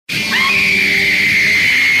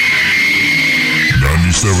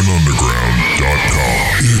97underground.com.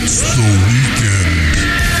 It's the weekend.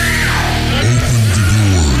 Open the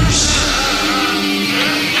doors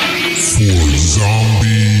for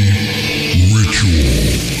Zombie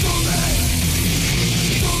Ritual.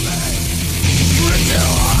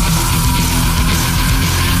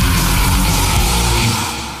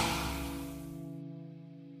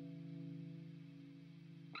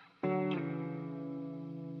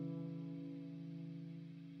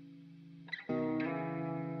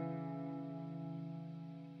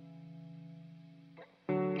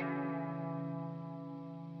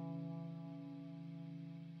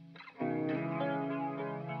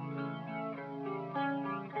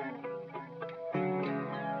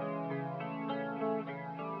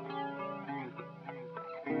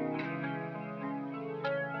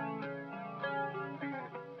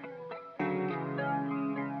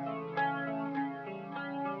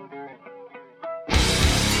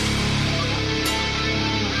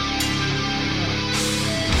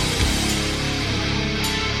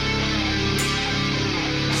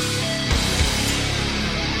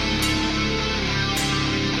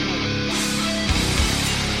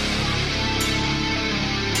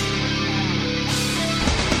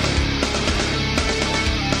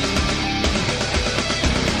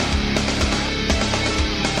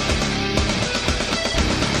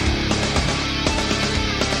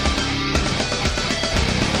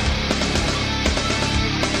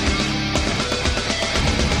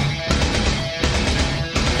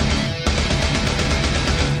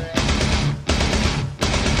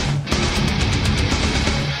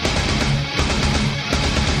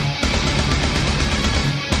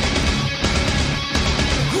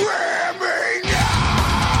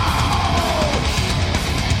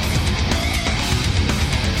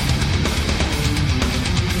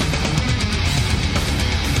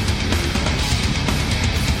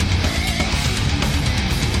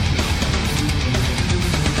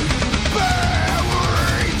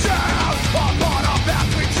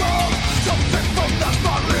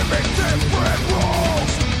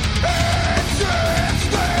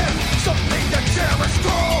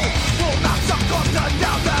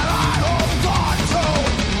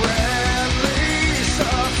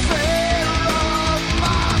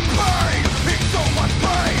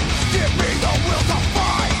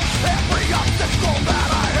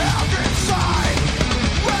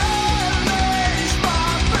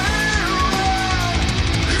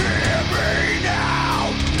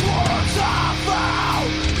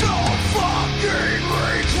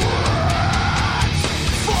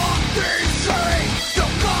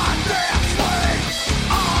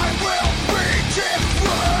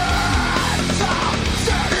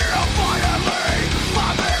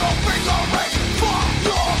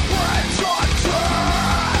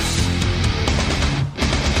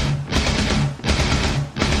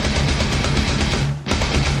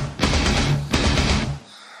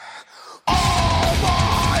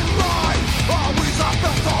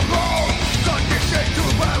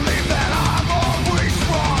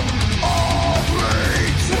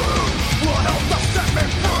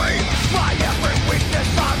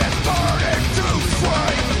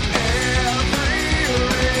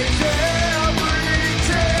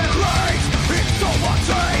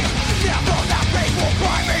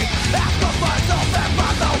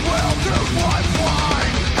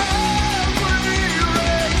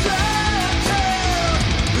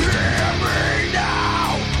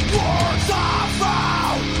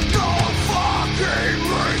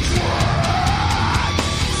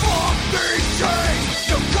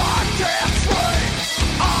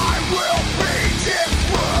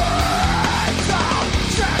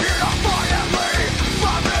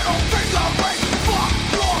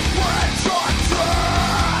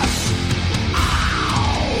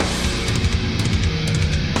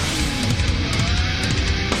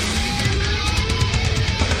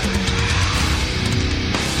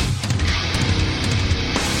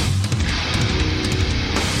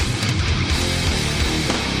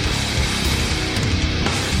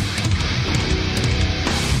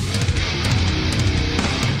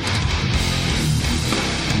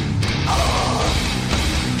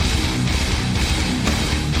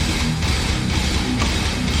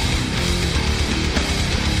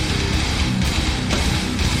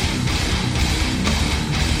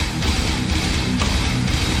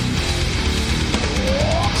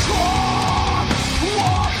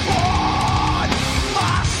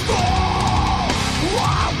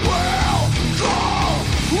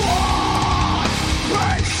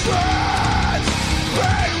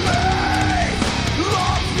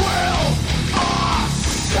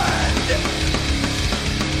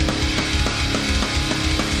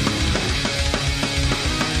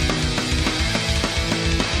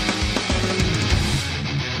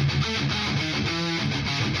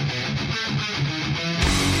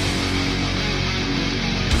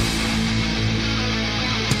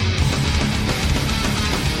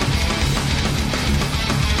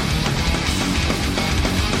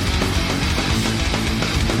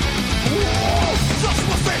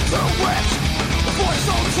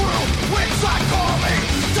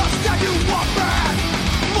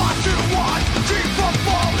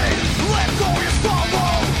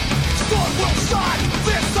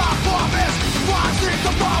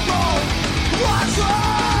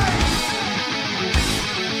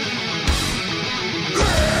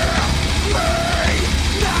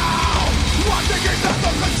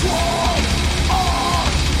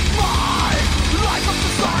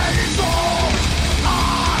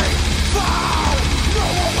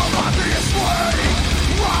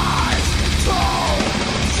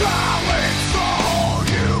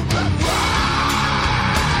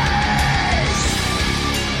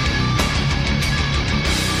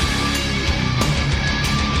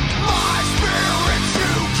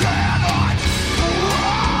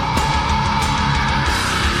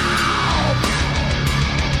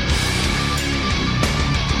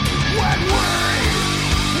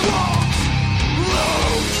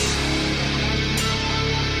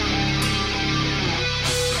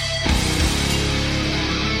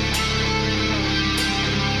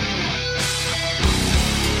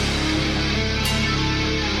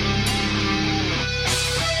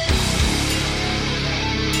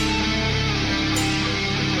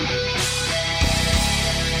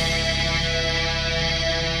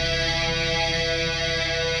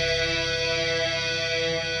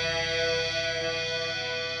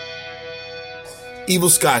 Evil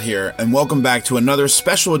Scott here, and welcome back to another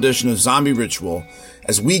special edition of Zombie Ritual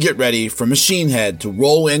as we get ready for Machinehead to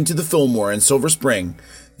roll into the Fillmore in Silver Spring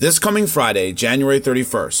this coming Friday, January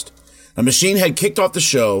 31st. Now, Machinehead kicked off the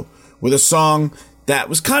show with a song that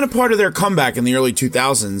was kind of part of their comeback in the early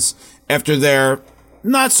 2000s after their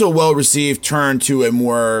not so well received turn to a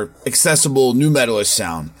more accessible nu metalish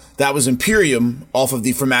sound. That was Imperium off of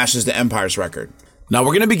the From Ashes to Empires record. Now,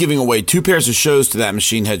 we're going to be giving away 2 pairs of shows to that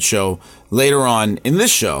Machinehead show later on in this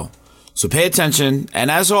show. So pay attention, and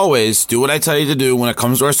as always, do what I tell you to do when it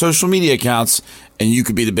comes to our social media accounts, and you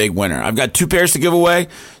could be the big winner. I've got 2 pairs to give away,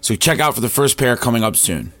 so check out for the first pair coming up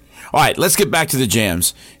soon. All right, let's get back to the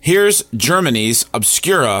jams. Here's Germany's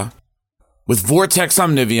Obscura with Vortex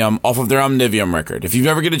Omnivium off of their Omnivium record. If you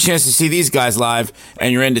ever get a chance to see these guys live,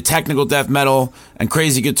 and you're into technical death metal and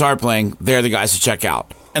crazy guitar playing, they're the guys to check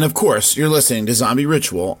out. And of course, you're listening to Zombie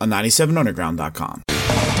Ritual on 97underground.com.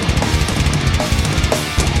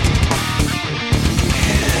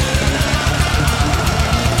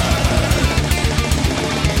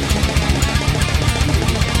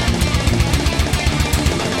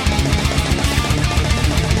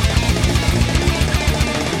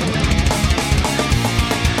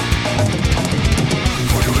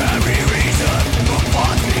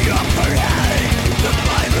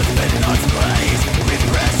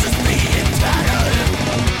 Precious being tattered,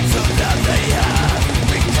 so that they have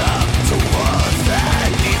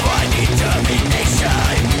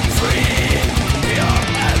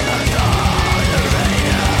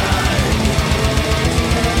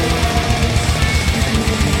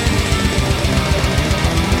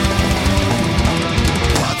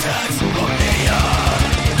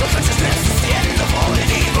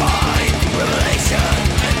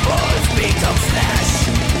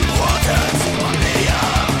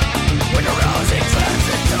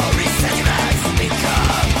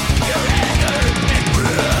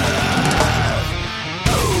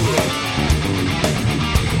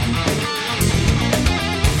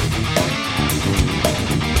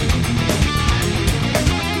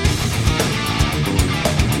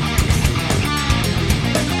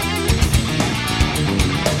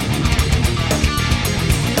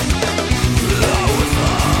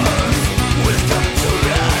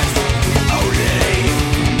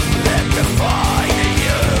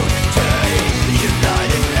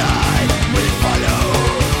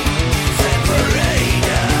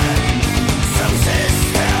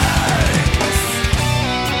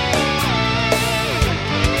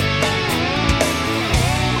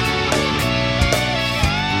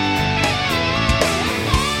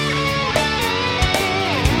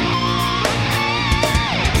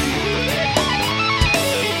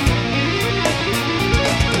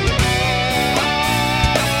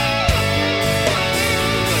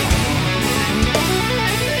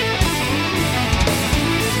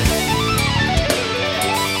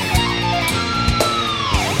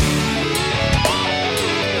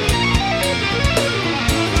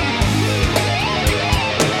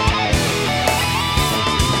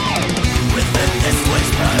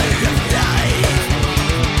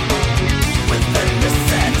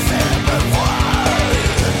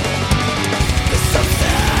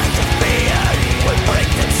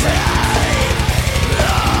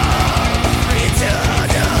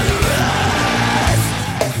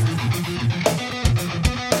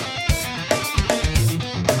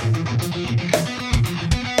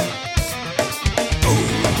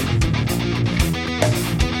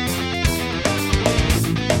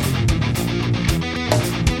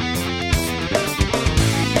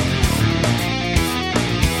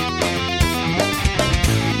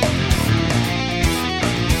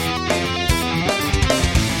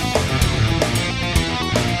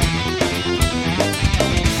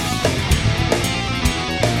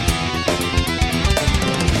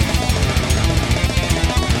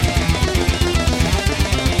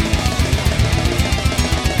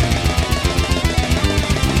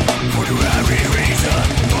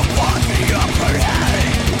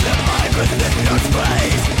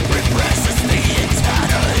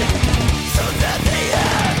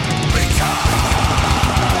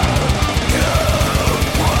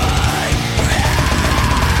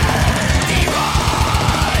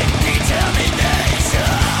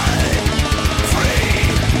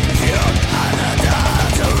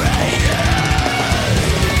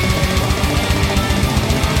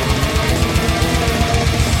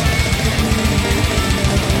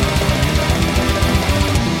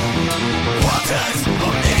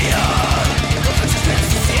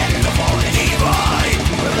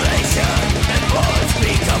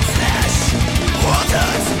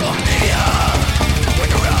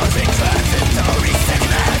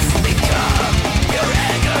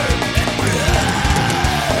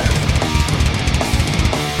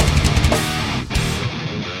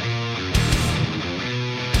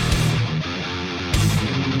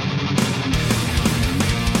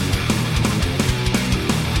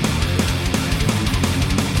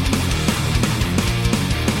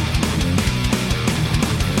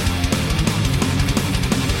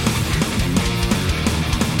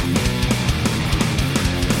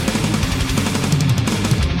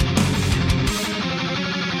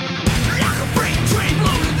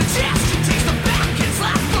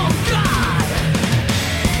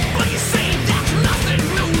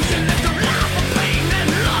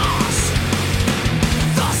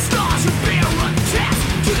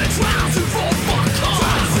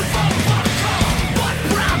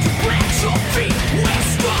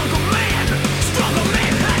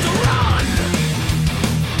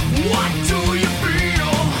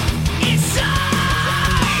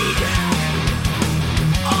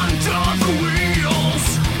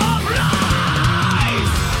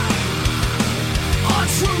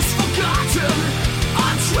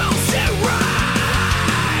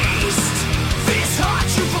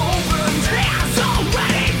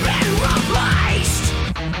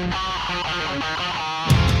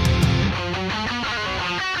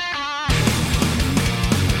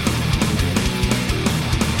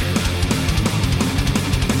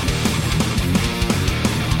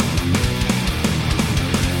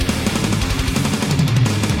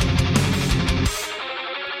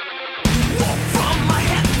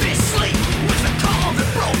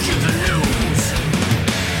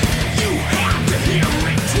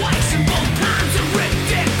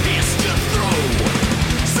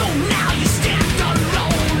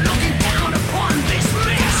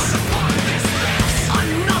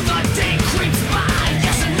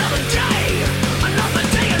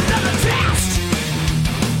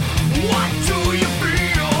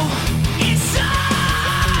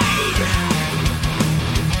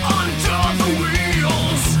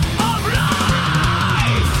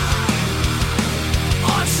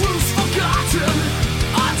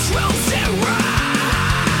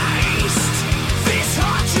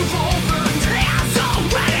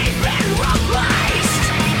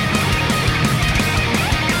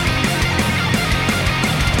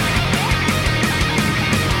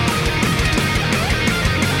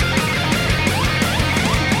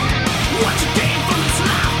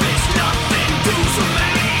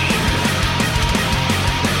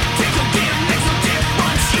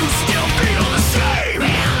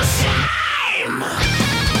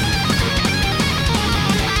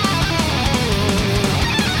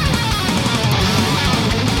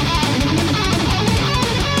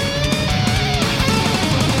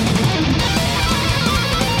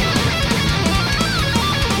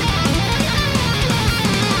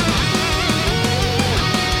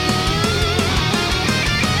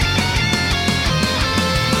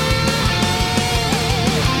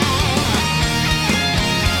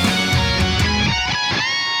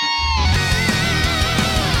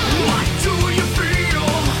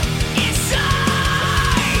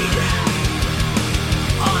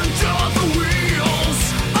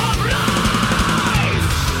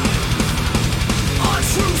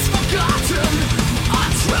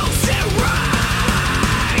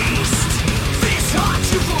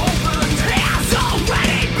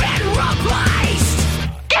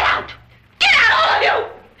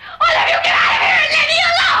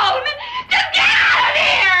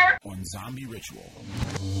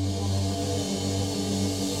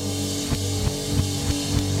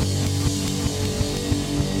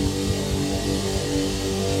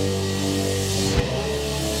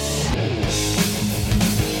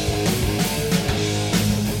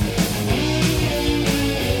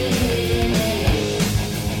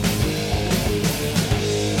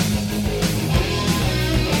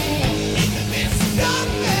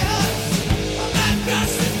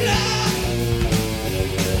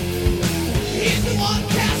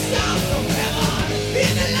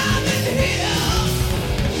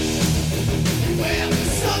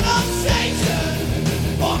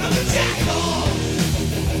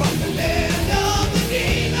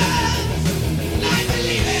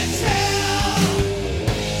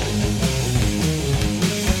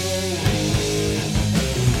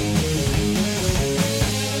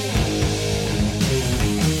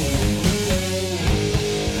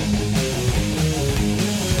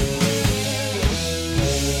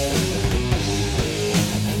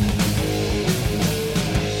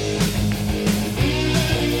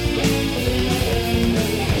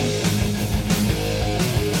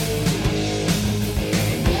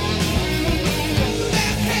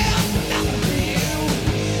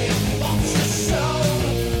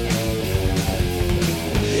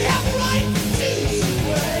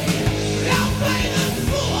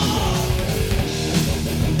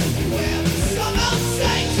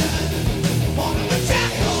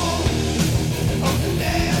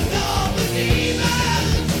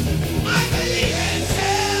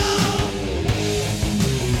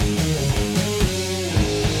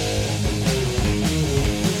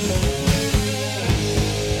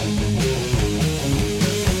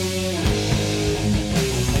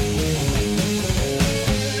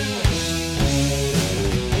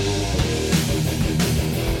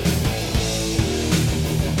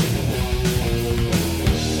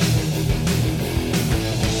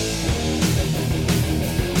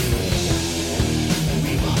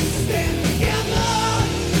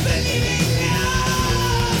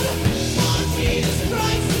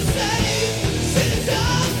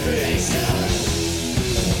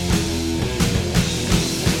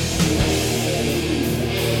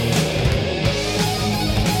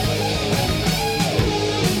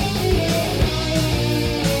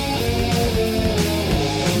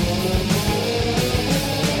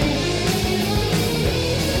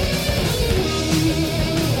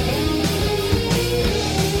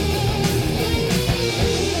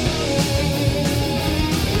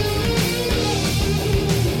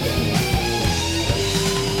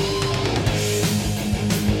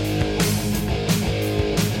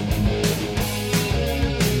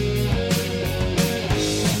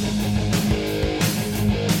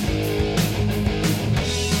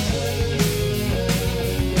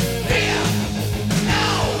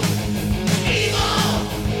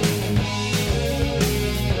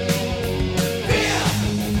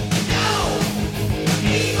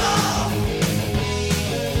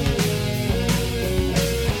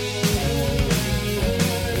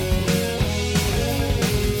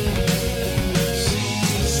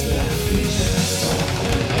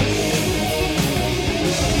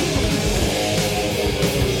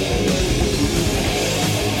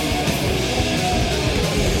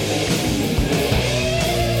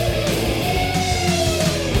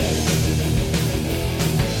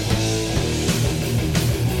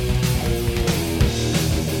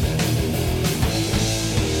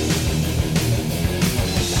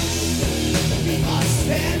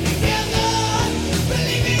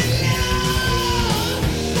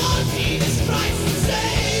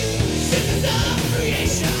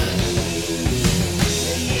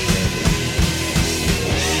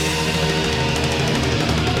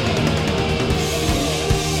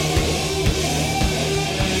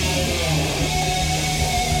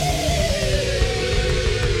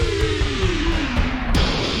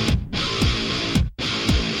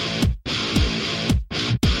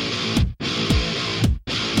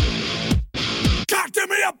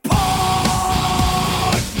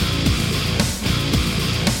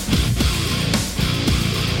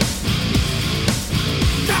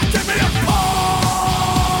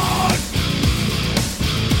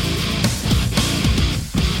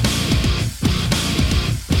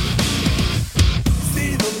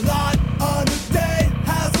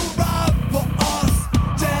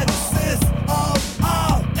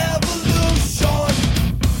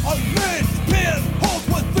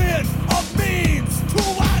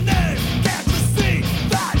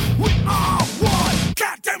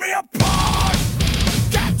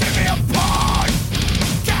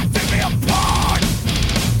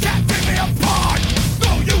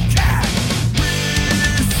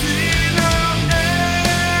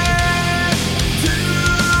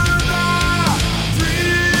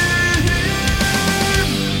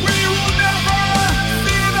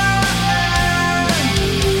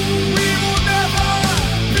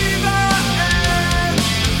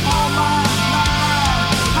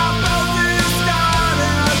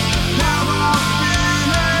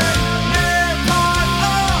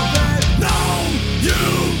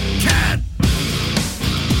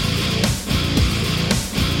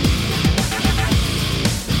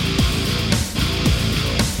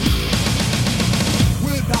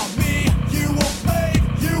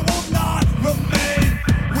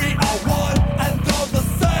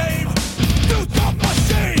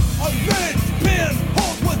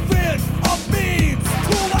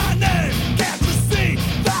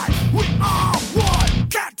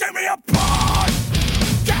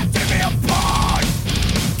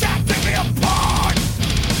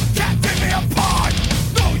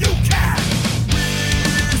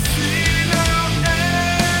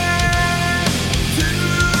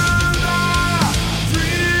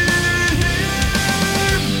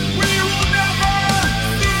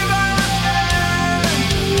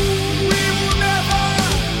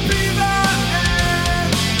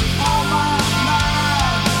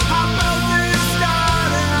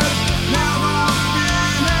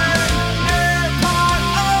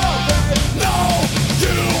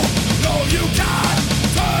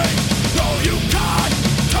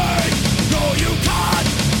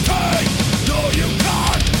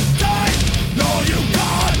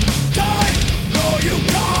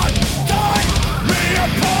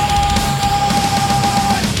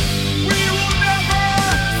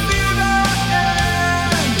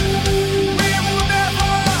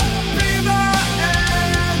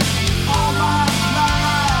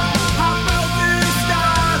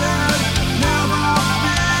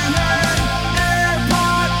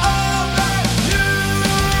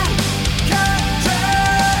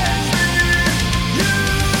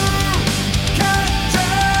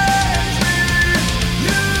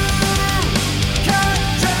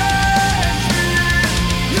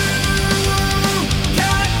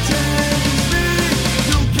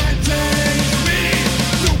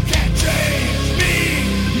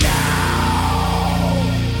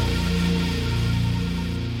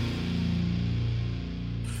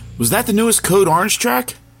Was that the newest Code Orange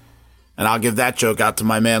track? And I'll give that joke out to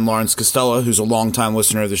my man Lawrence Costello, who's a longtime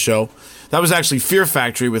listener of the show. That was actually Fear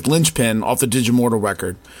Factory with Linchpin off the Digimortal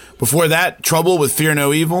record. Before that, Trouble with Fear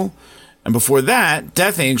No Evil. And before that,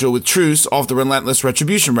 Death Angel with Truce off the Relentless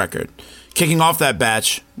Retribution record. Kicking off that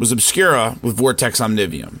batch was Obscura with Vortex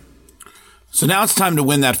Omnivium. So now it's time to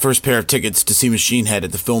win that first pair of tickets to see Machinehead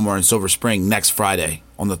at the Fillmore in Silver Spring next Friday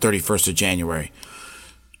on the 31st of January.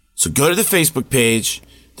 So go to the Facebook page.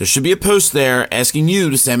 There should be a post there asking you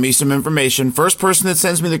to send me some information. First person that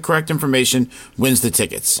sends me the correct information wins the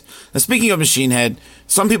tickets. Now, speaking of Machinehead,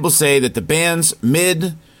 some people say that the band's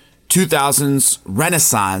mid-2000s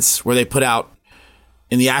renaissance, where they put out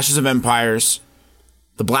In the Ashes of Empires,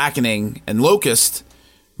 The Blackening, and Locust,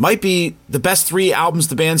 might be the best 3 albums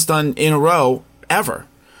the band's done in a row ever.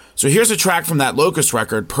 So here's a track from that Locust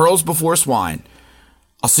record, Pearls Before Swine.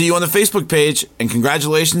 I'll see you on the Facebook page, and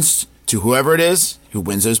congratulations to whoever it is who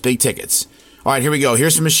wins those big tickets. All right, here we go.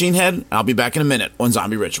 Here's some Machinehead. I'll be back in a minute on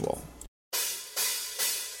Zombie Ritual.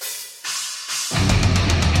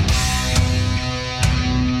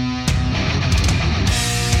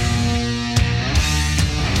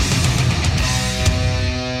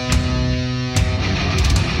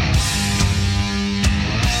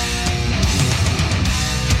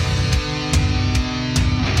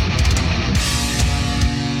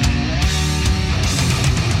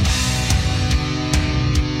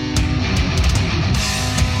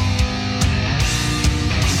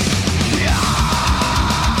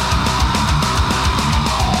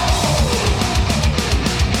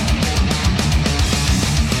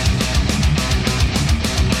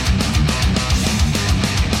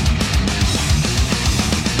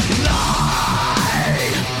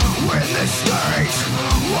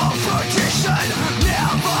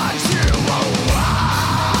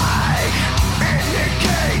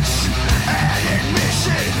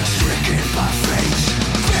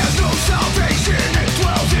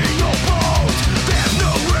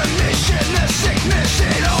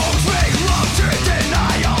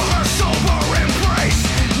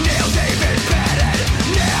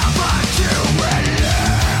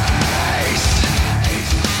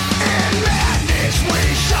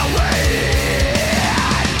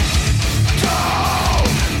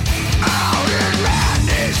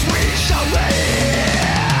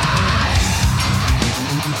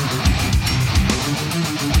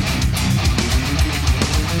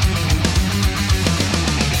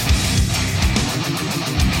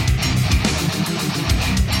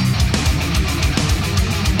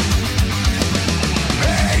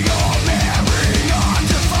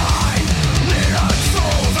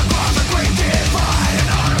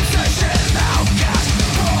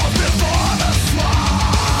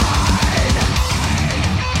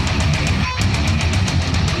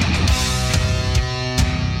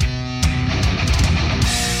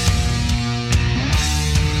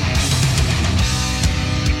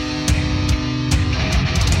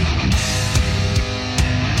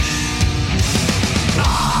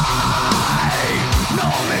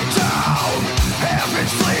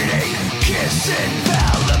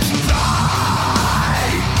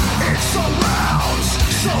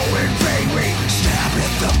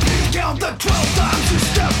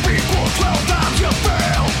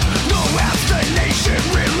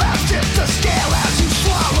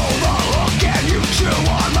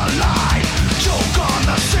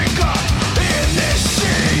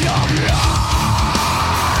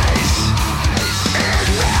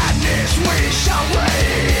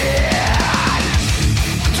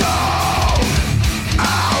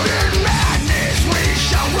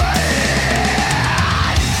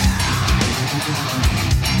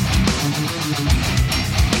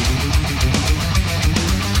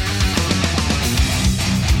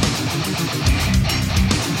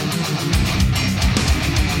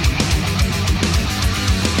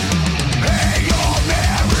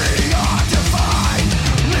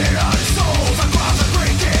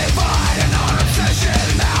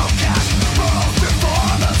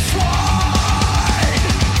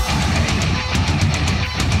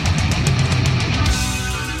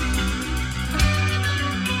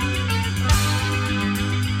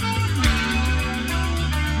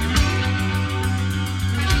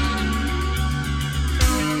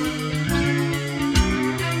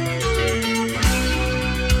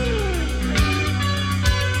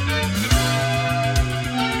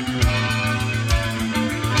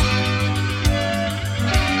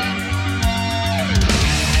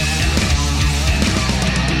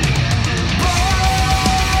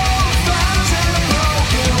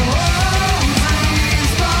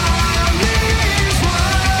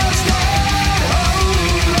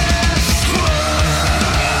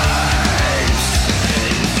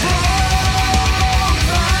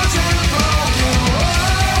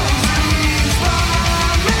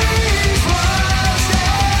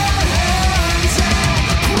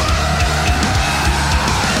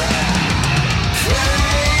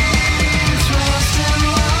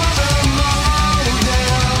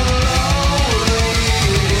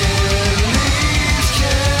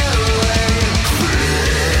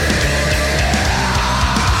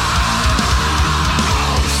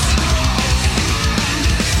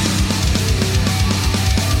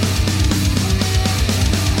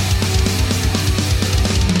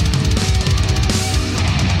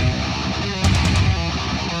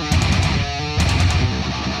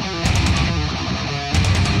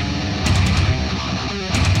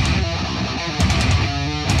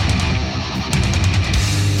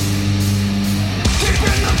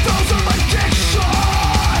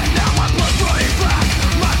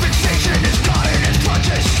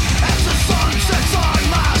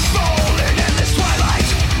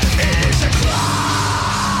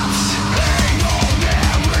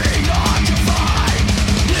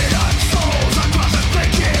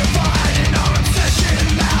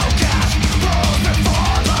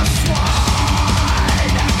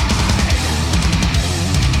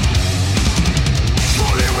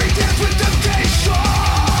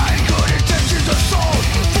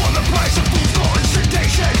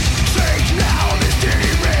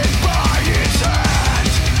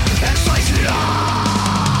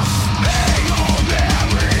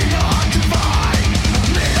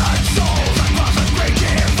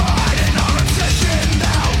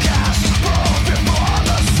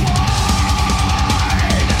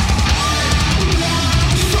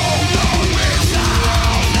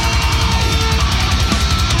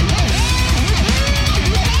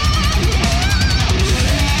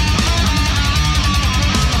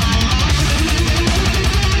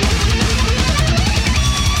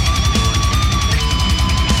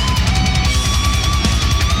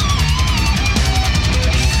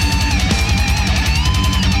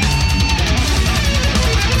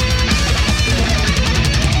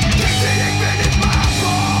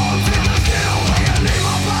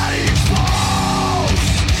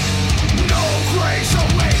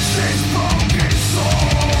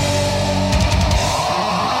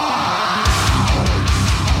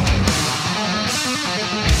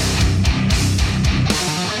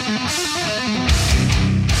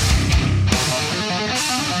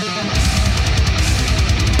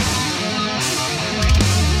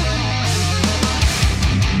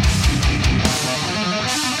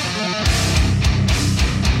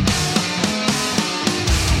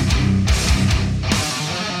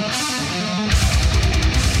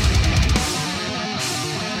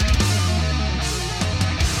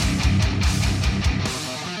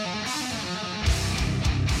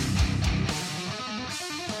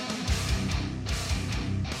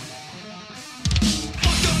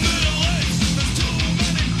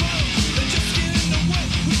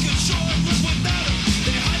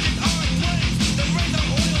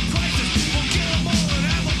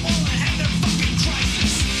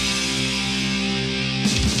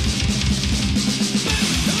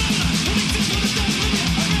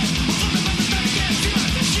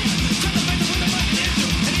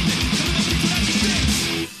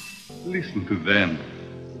 them.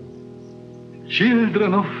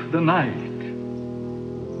 Children of the night.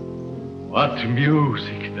 What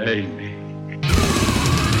music they make.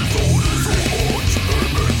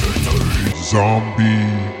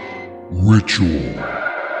 Zombie Ritual.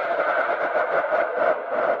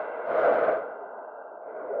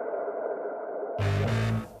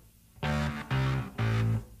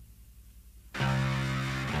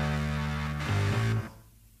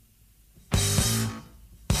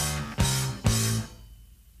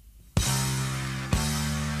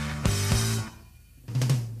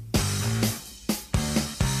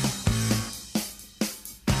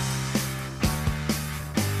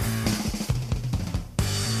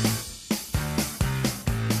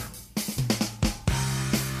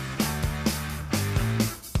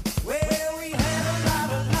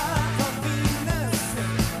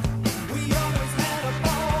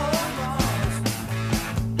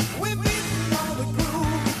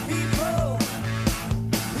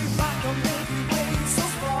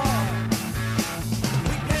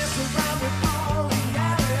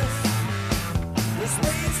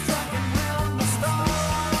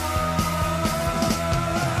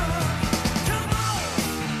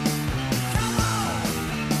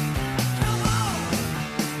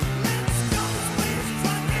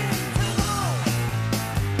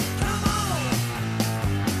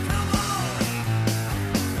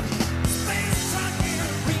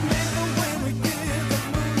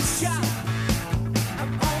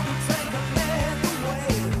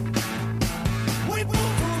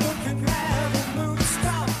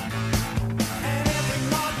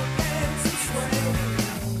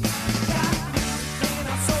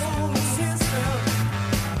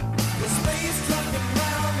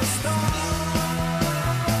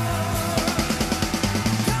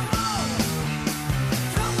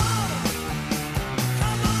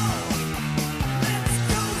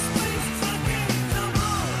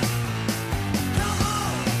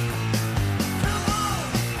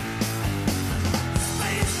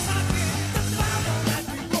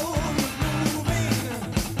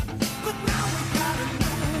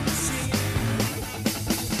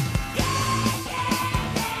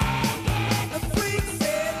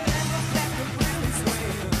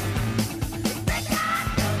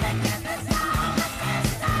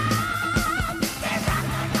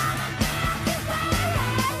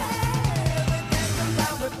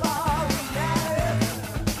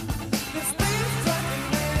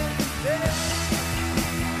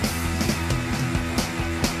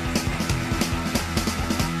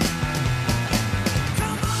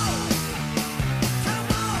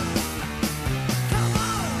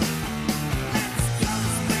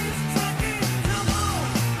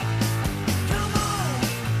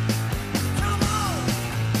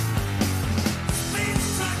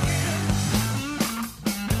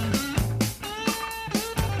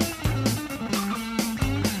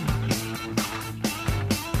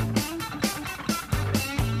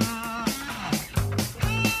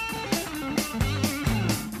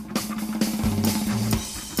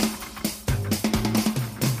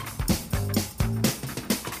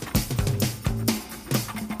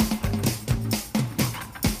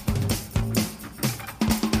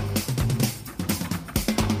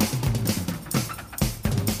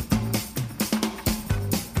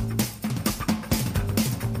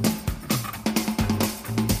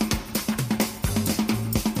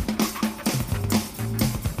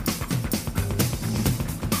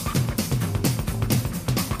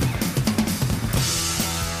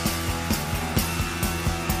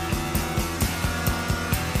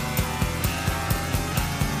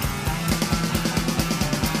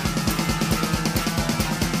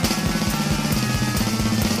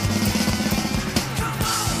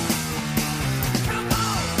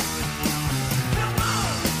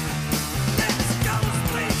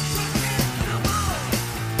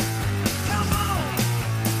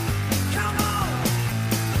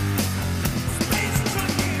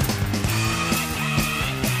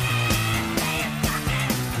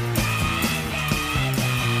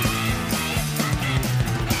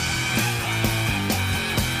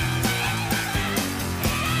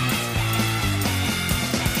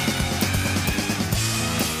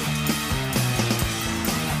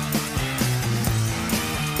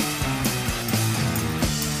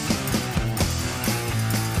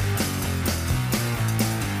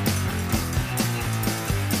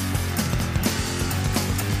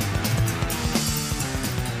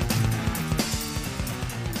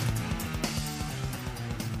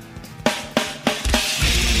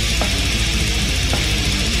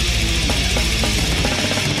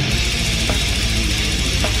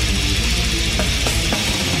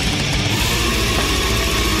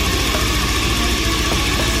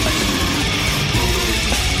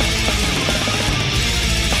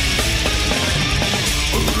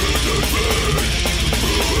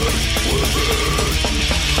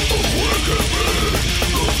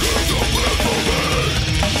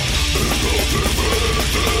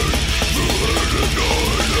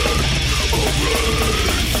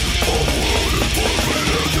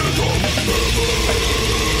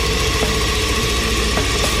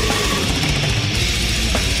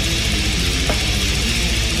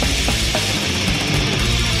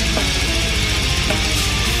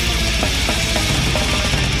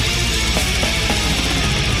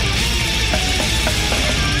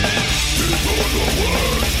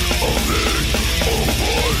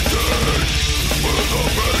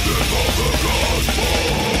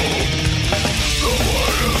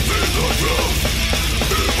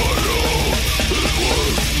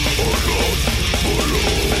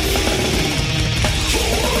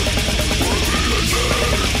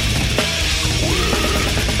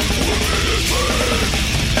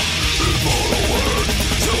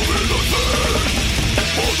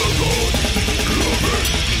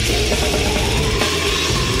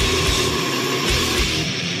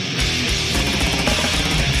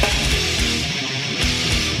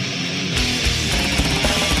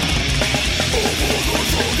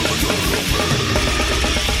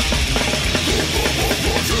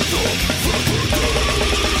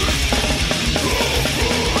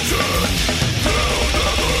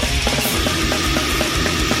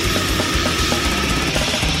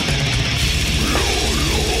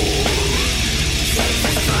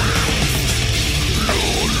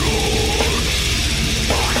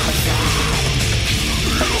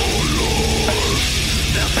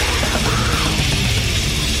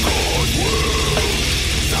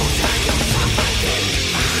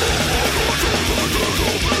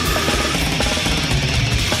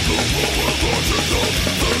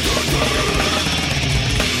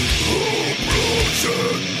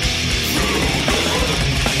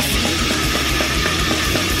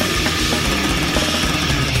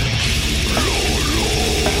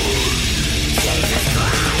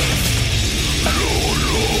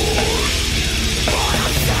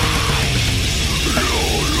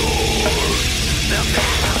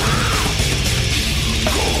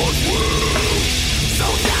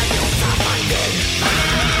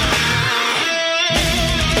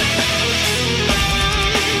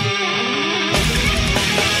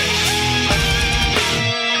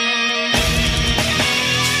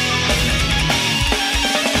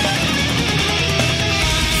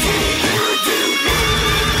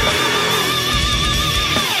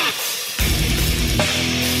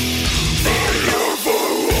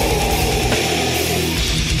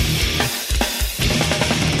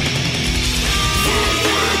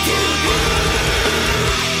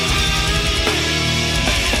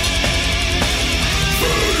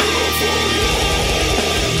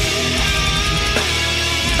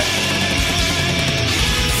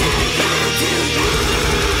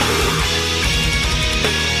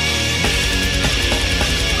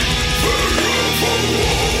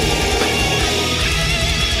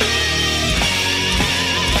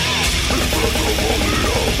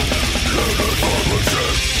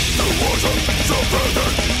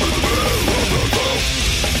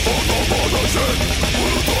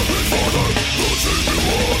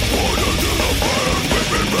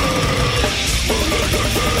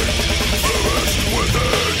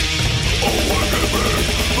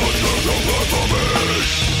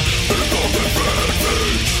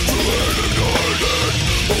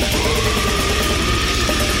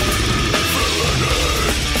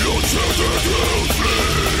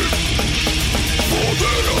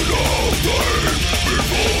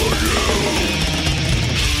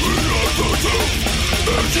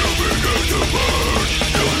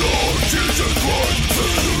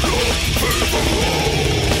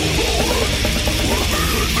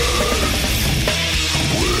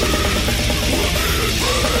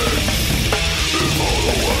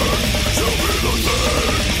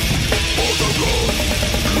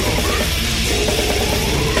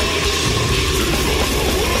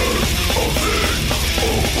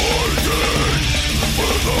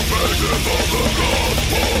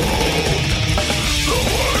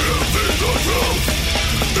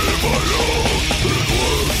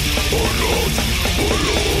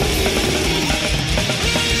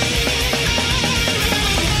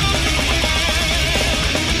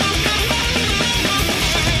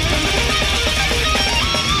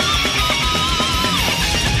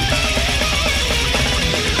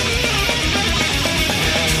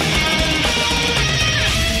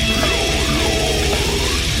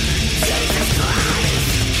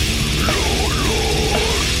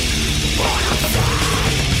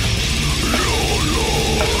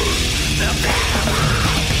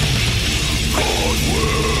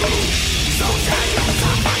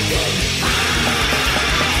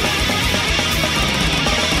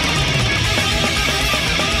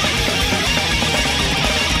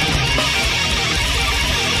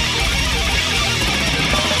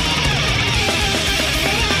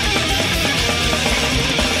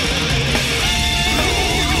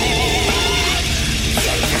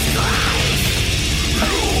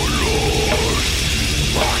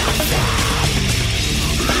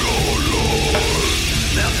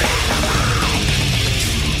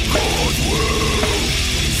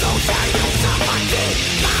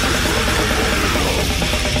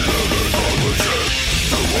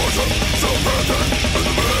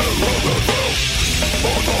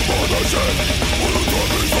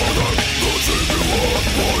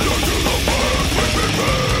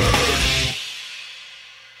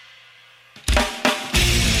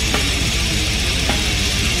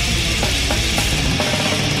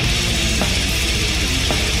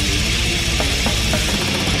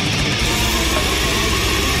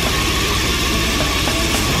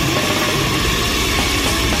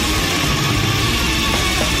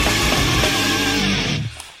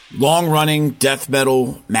 Long-running death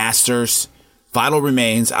metal masters, Vital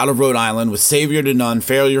Remains, out of Rhode Island, with Savior to None,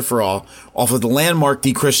 Failure for All, off of the landmark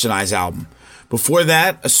Dechristianize album. Before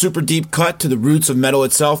that, a super deep cut to the roots of metal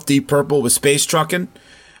itself, Deep Purple with Space Truckin'.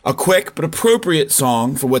 A quick but appropriate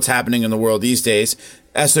song for what's happening in the world these days,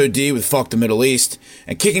 SOD with Fuck the Middle East.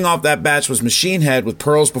 And kicking off that batch was Machinehead with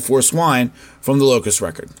Pearls Before Swine from the Locust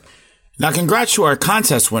record. Now, congrats to our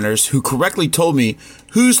contest winners who correctly told me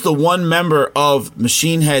who's the one member of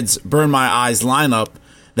Machinehead's Burn My Eyes lineup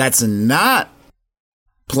that's not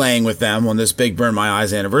playing with them on this big Burn My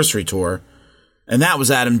Eyes anniversary tour, and that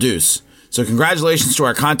was Adam Deuce. So congratulations to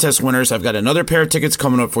our contest winners. I've got another pair of tickets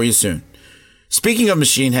coming up for you soon. Speaking of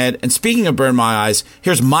Machinehead and speaking of Burn My Eyes,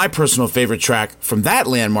 here's my personal favorite track from that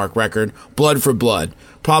landmark record, Blood for Blood,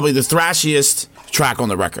 probably the thrashiest track on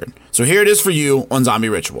the record. So here it is for you on Zombie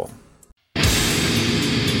Ritual.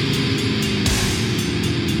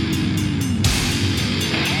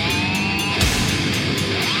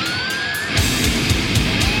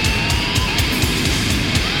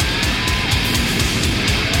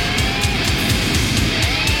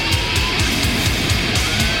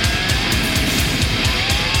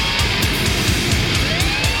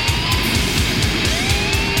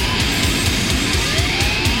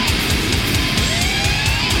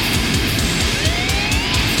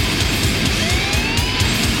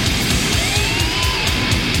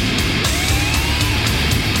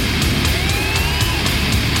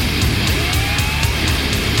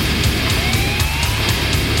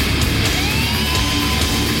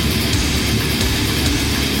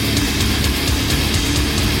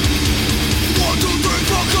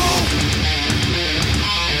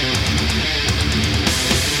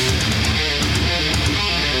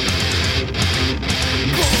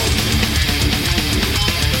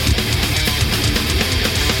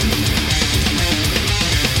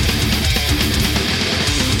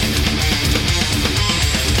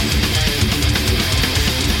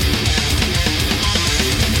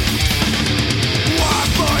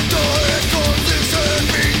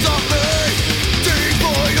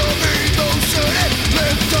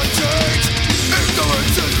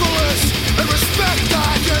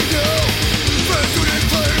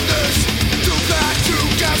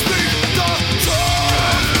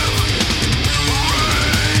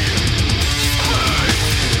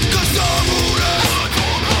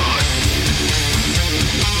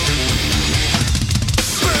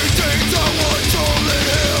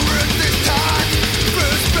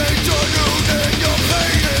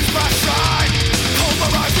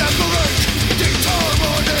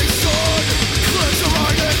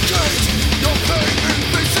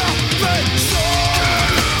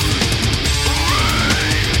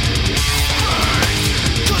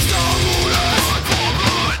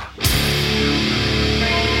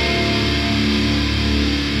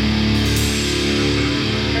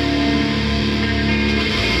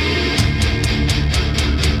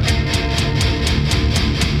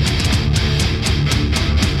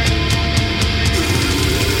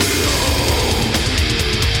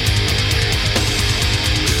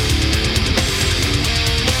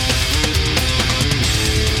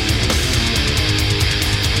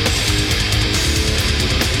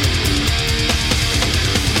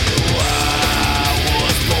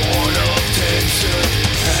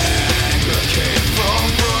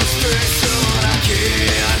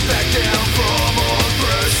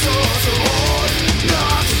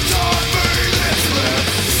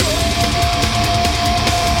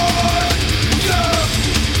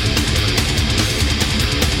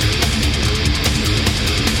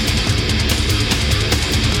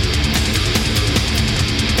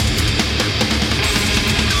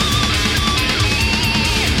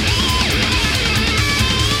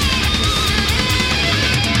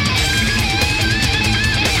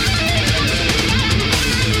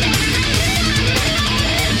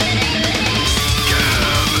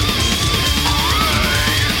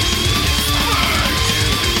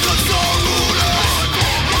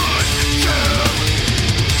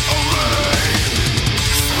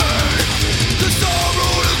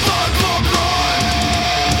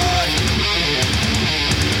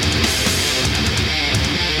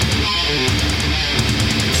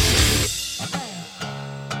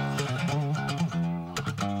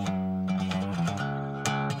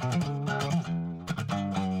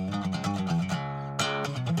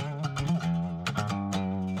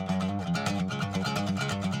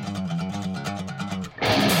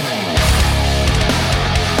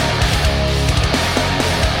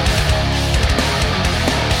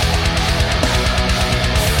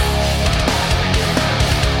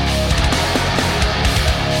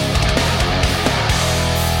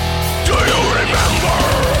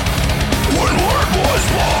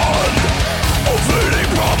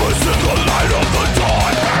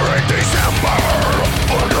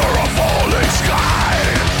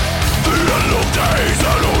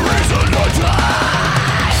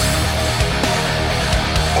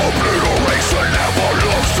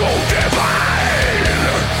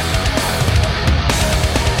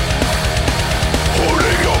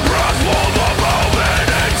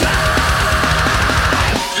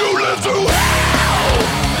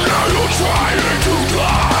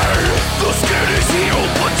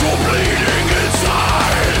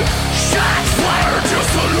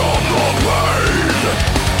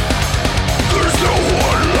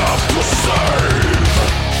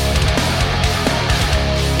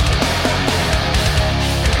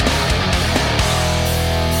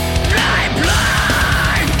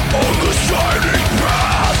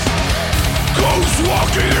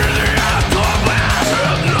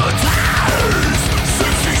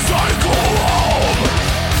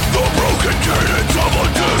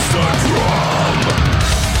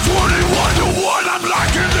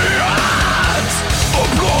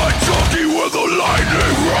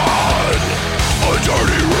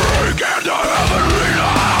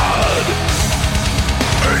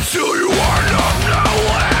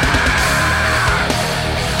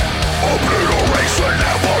 Obliteration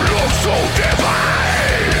never looks so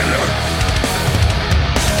divine.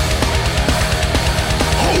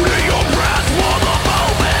 Holding your breath for the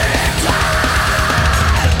moment in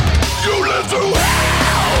time. You live through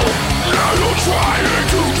hell, now you're trying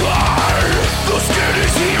to die. The skin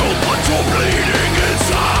is healed but you're bleeding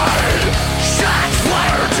inside. Shots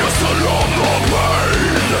fired just along the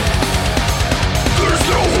pain. There's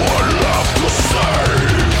no one left to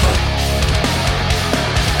save.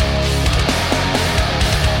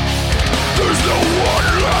 There's no one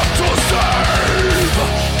left to save.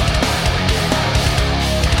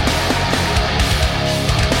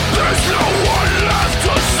 There's no one left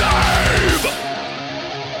to save.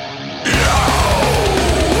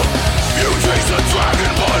 You chased the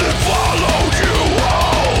dragon but it followed you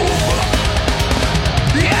home.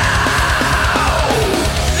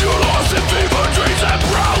 You lost in fever dreams and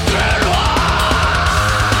broken hearts.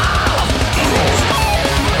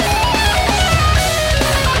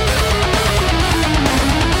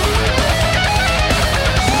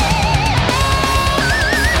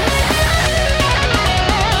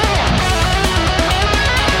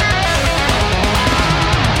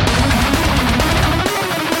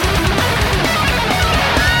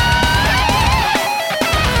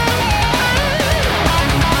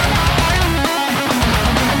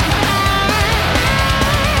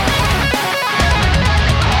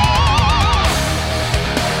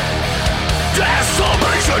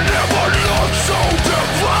 Desolation never looked so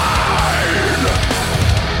divine.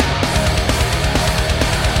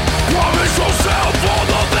 Promise yourself for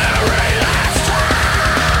the very last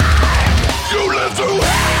time. You lived through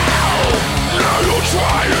hell, now you're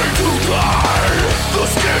trying to die. The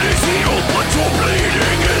skin is healed but you're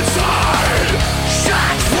bleeding inside.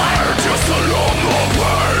 Shots fired just along the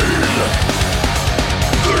pain.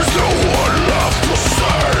 There's no one left to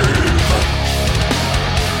save.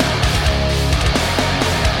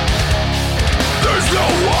 There's no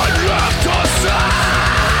one left to save.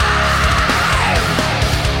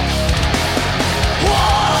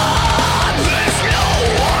 There's no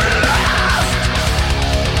one left.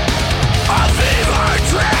 A fever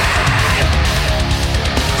dream.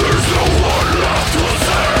 There's no one left to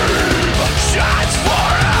save. Shots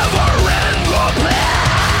forever in the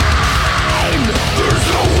pain. There's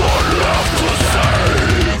no one left to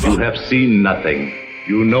save. You have seen nothing.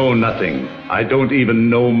 You know nothing. I don't even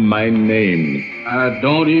know my name. I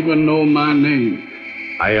don't even know my name.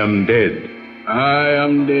 I am dead. I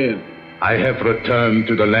am dead. I have returned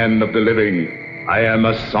to the land of the living. I am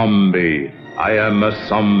a zombie. I am a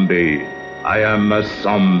zombie. I am a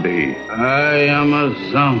zombie. I am a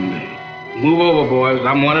zombie. Move over, boys.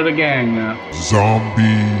 I'm one of the gang now.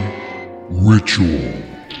 Zombie Ritual.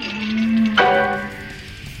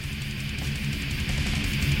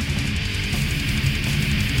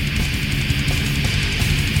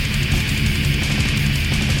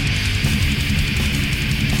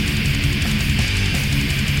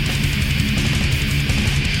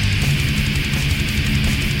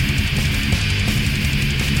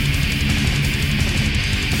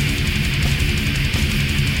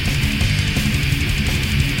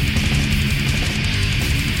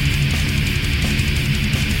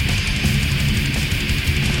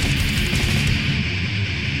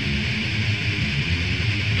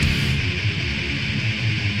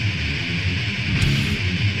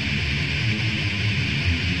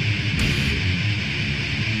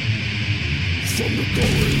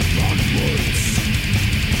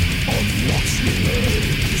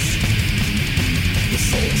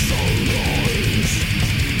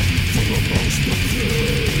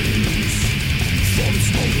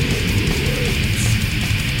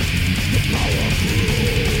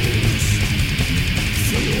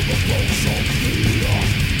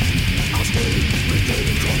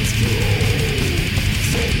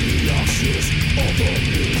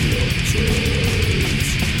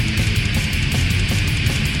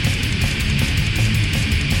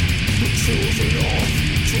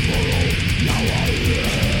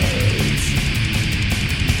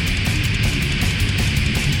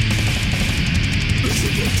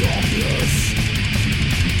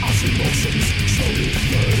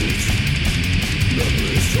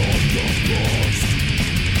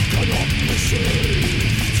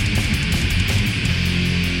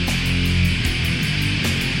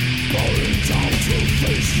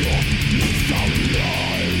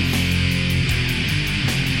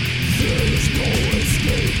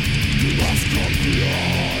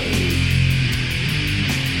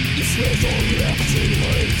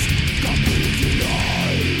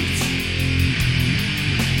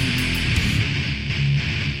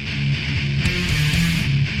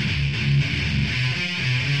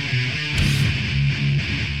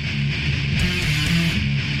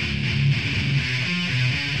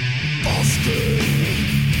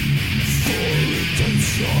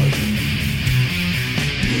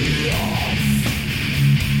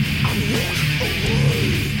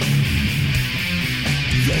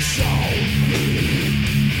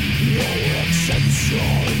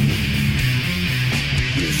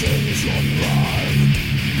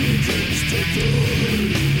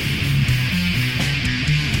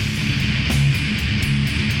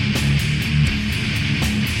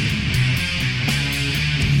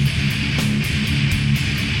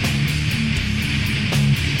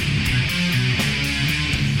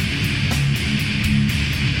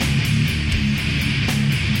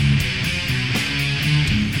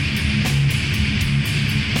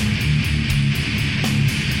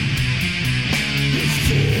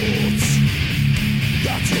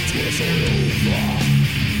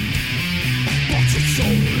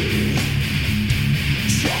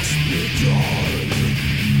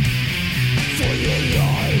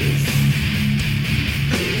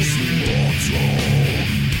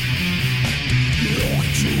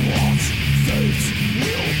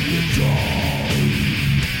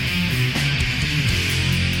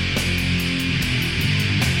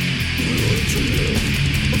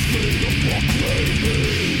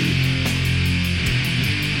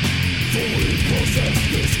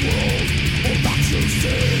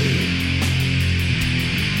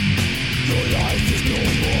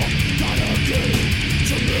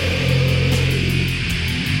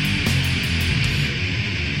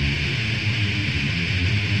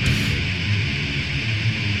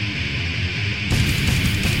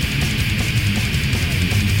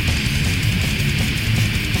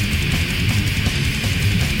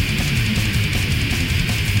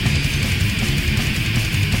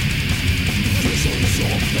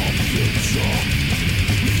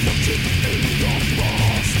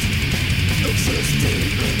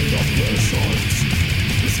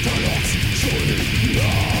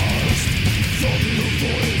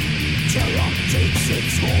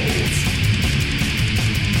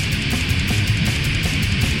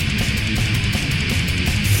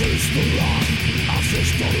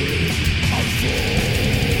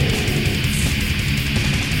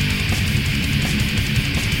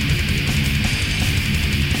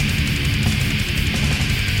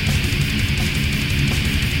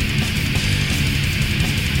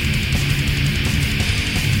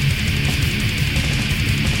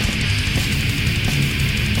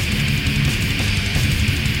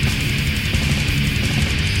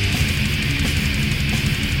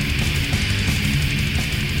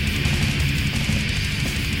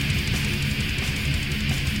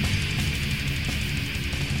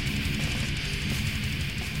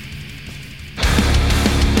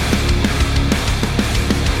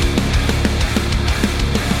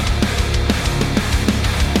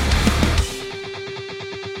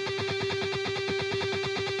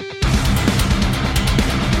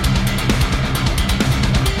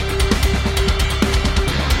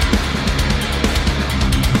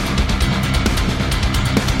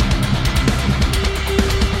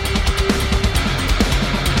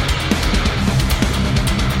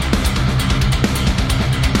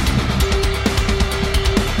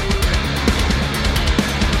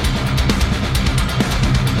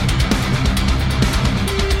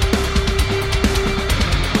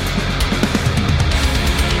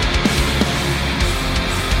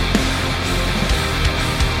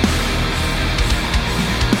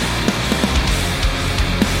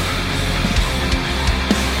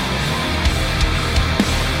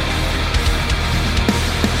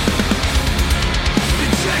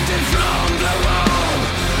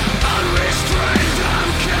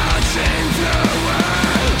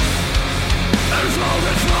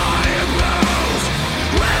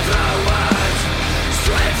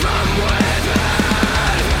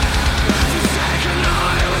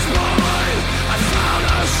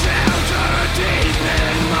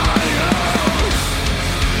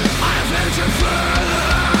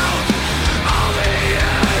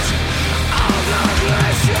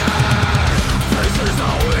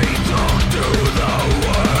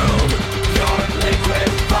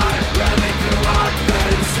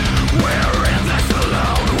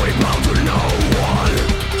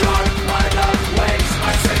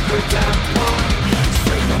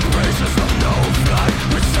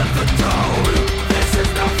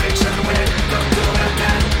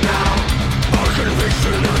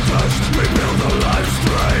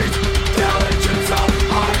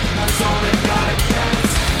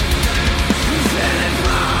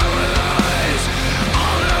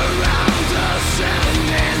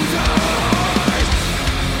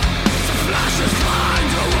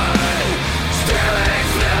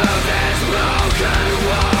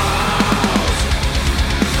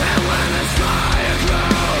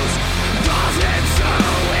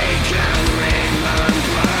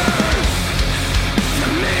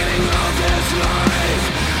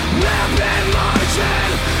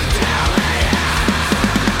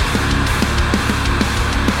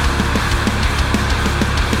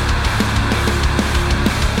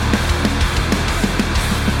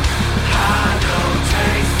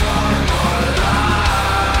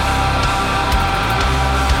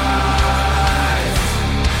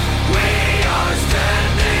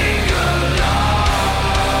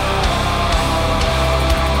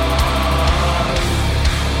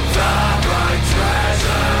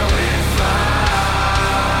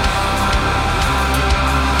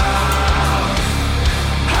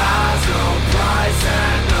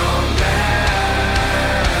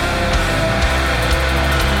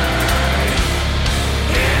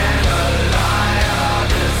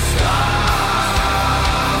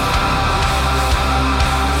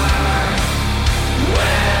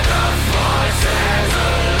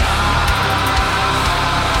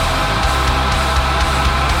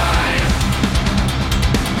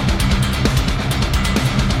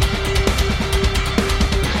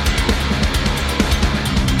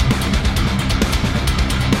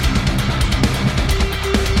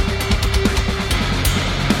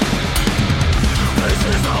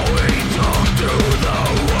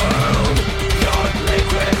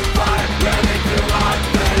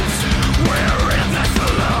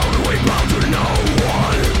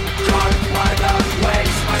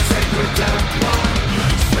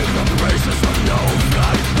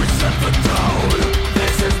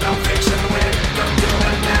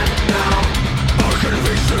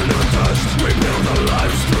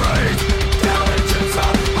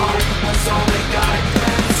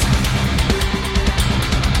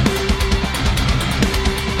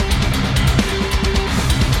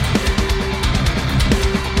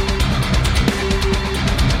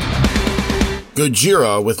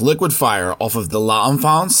 Goijra with Liquid Fire off of the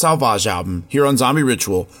L'Enfant Sauvage album here on Zombie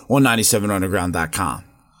Ritual on 97underground.com.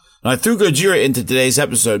 Now, I threw Goijra into today's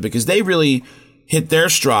episode because they really hit their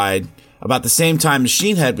stride about the same time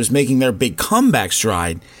Machinehead was making their big comeback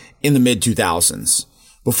stride in the mid-2000s.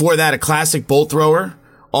 Before that, a classic bolt thrower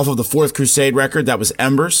off of the Fourth Crusade record, that was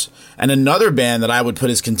Embers, and another band that I would put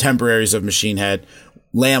as contemporaries of Machinehead,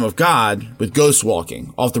 Lamb of God, with Ghost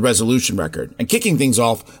Walking off the Resolution record. And kicking things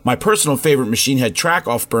off, my personal favorite Machinehead track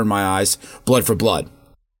off Burn My Eyes, Blood for Blood.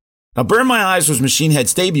 Now, Burn My Eyes was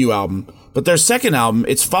Machinehead's debut album, but their second album,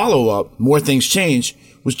 its follow-up, More Things Change,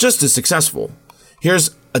 was just as successful.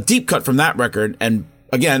 Here's a deep cut from that record, and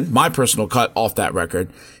again, my personal cut off that record.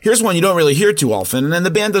 Here's one you don't really hear too often, and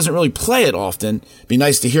the band doesn't really play it often. Be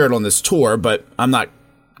nice to hear it on this tour, but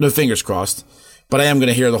no fingers crossed. But I am going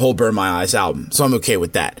to hear the whole Burn My Eyes album, so I'm okay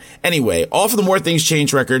with that. Anyway, off of the More Things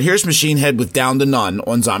Change record, here's Machinehead with Down to None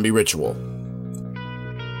on Zombie Ritual.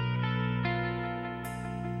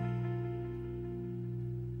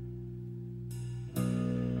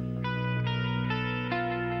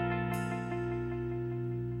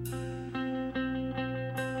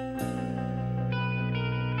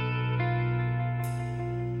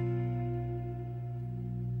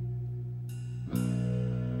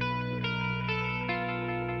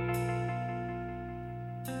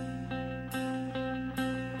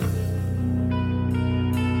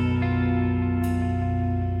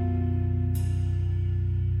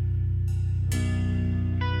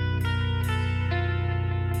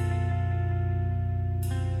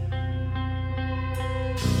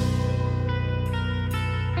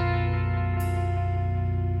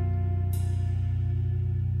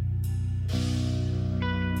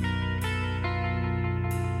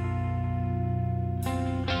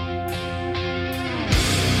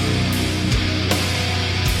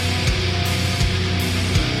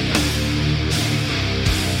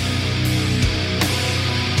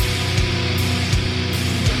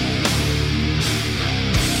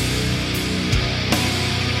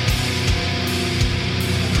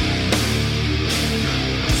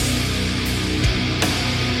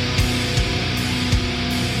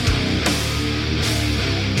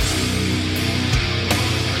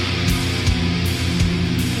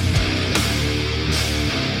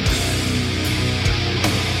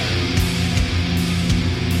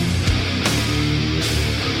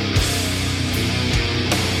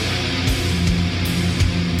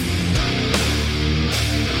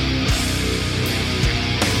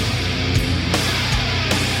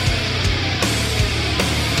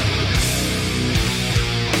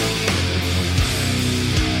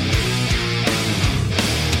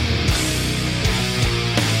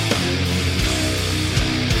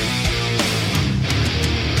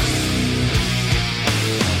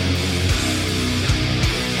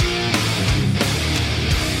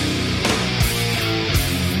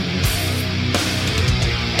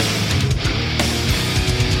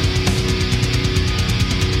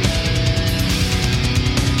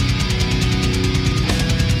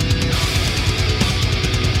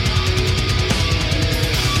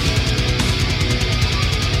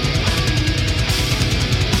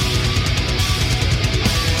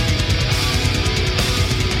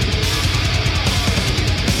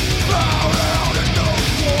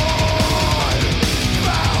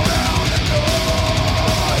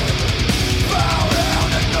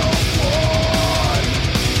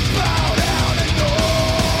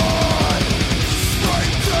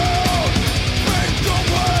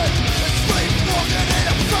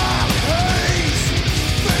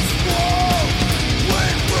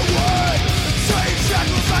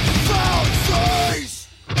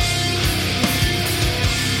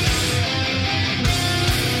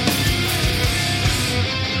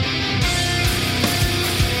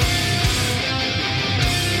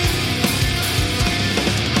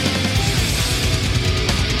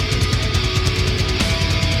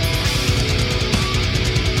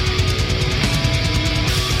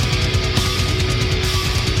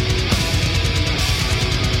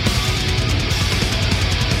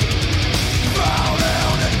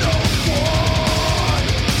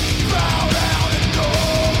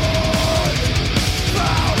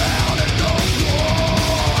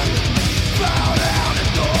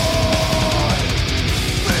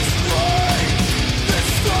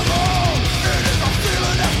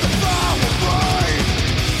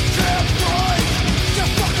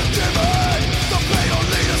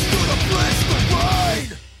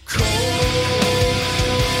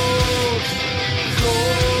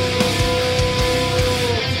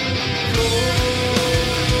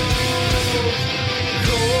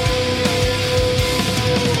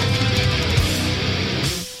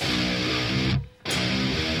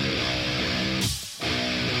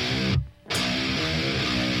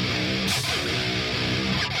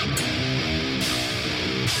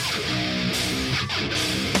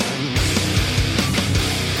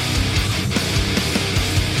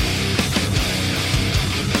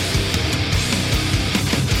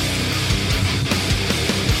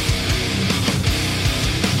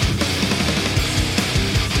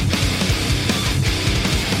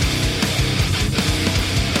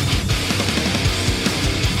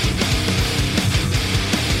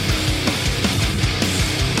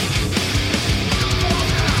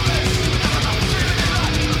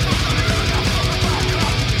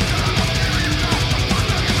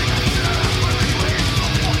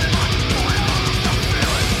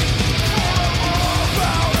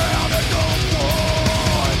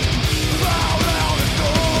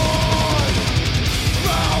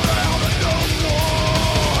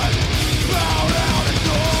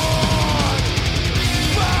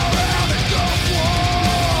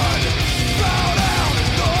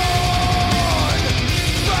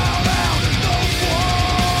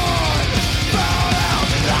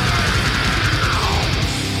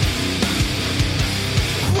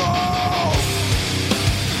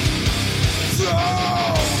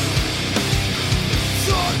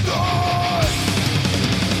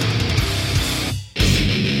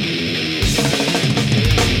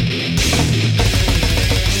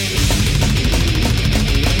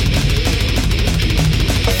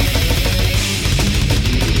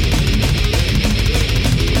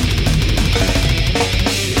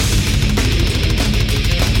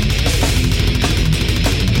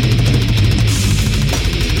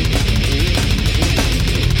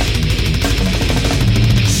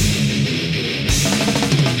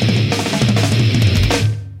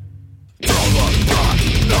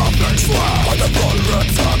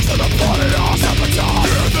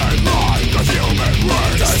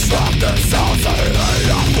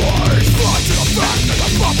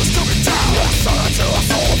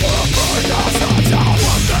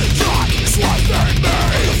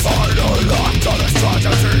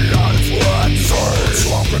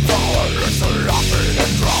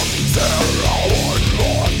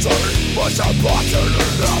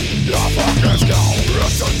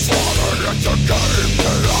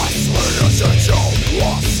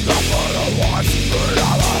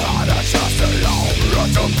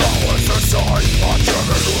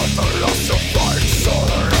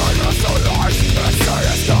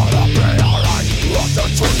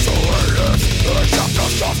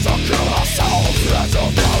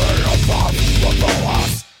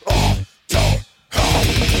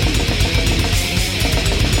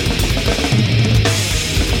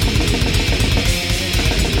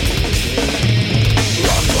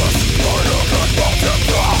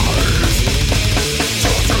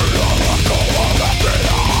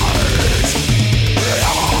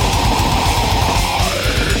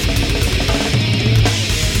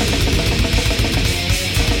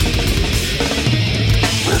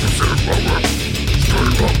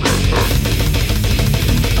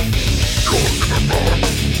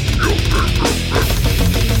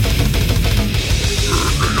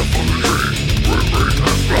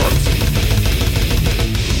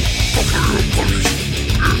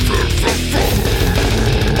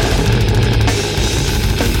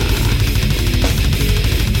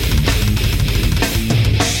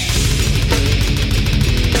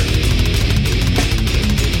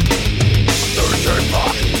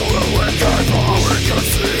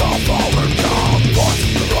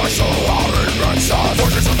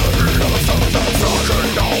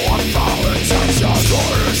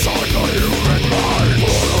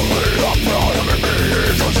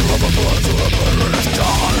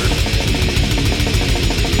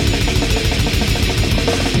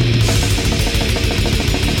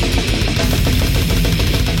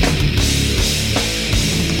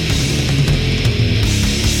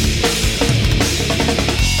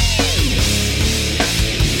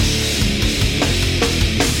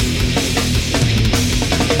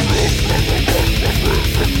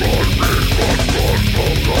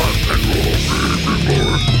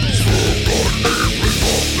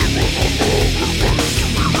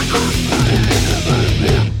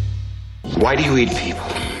 Why do you eat people?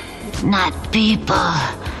 Not people.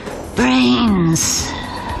 Brains.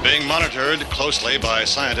 Being monitored closely by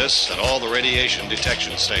scientists at all the radiation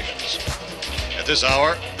detection stations. At this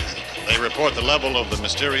hour, they report the level of the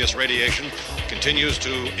mysterious radiation continues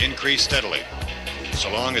to increase steadily.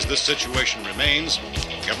 So long as this situation remains,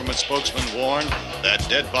 government spokesmen warn that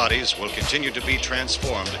dead bodies will continue to be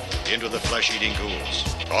transformed into the flesh-eating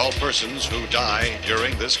ghouls. All persons who die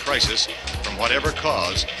during this crisis, from whatever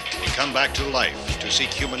cause, will come back to life to seek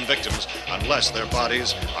human victims unless their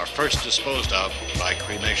bodies are first disposed of by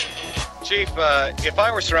cremation. Chief, if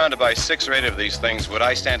I were surrounded by 6 or 8 of these things, would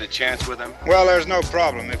I stand a chance with them? Well, there's no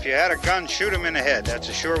problem. If you had a gun, shoot him in the head. That's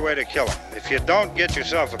a sure way to kill him. If you don't, get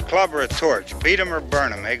yourself a club or a torch. Beat him or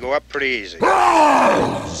burn him. They go up pretty easy.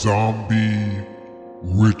 Zombie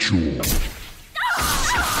Ritual.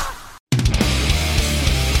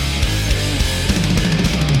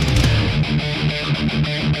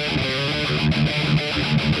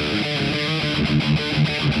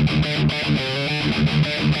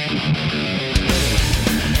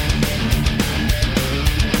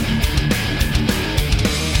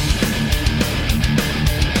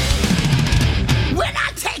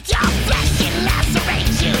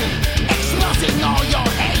 All your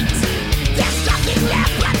hate, there's nothing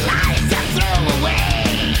left but lies to throw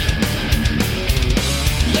away.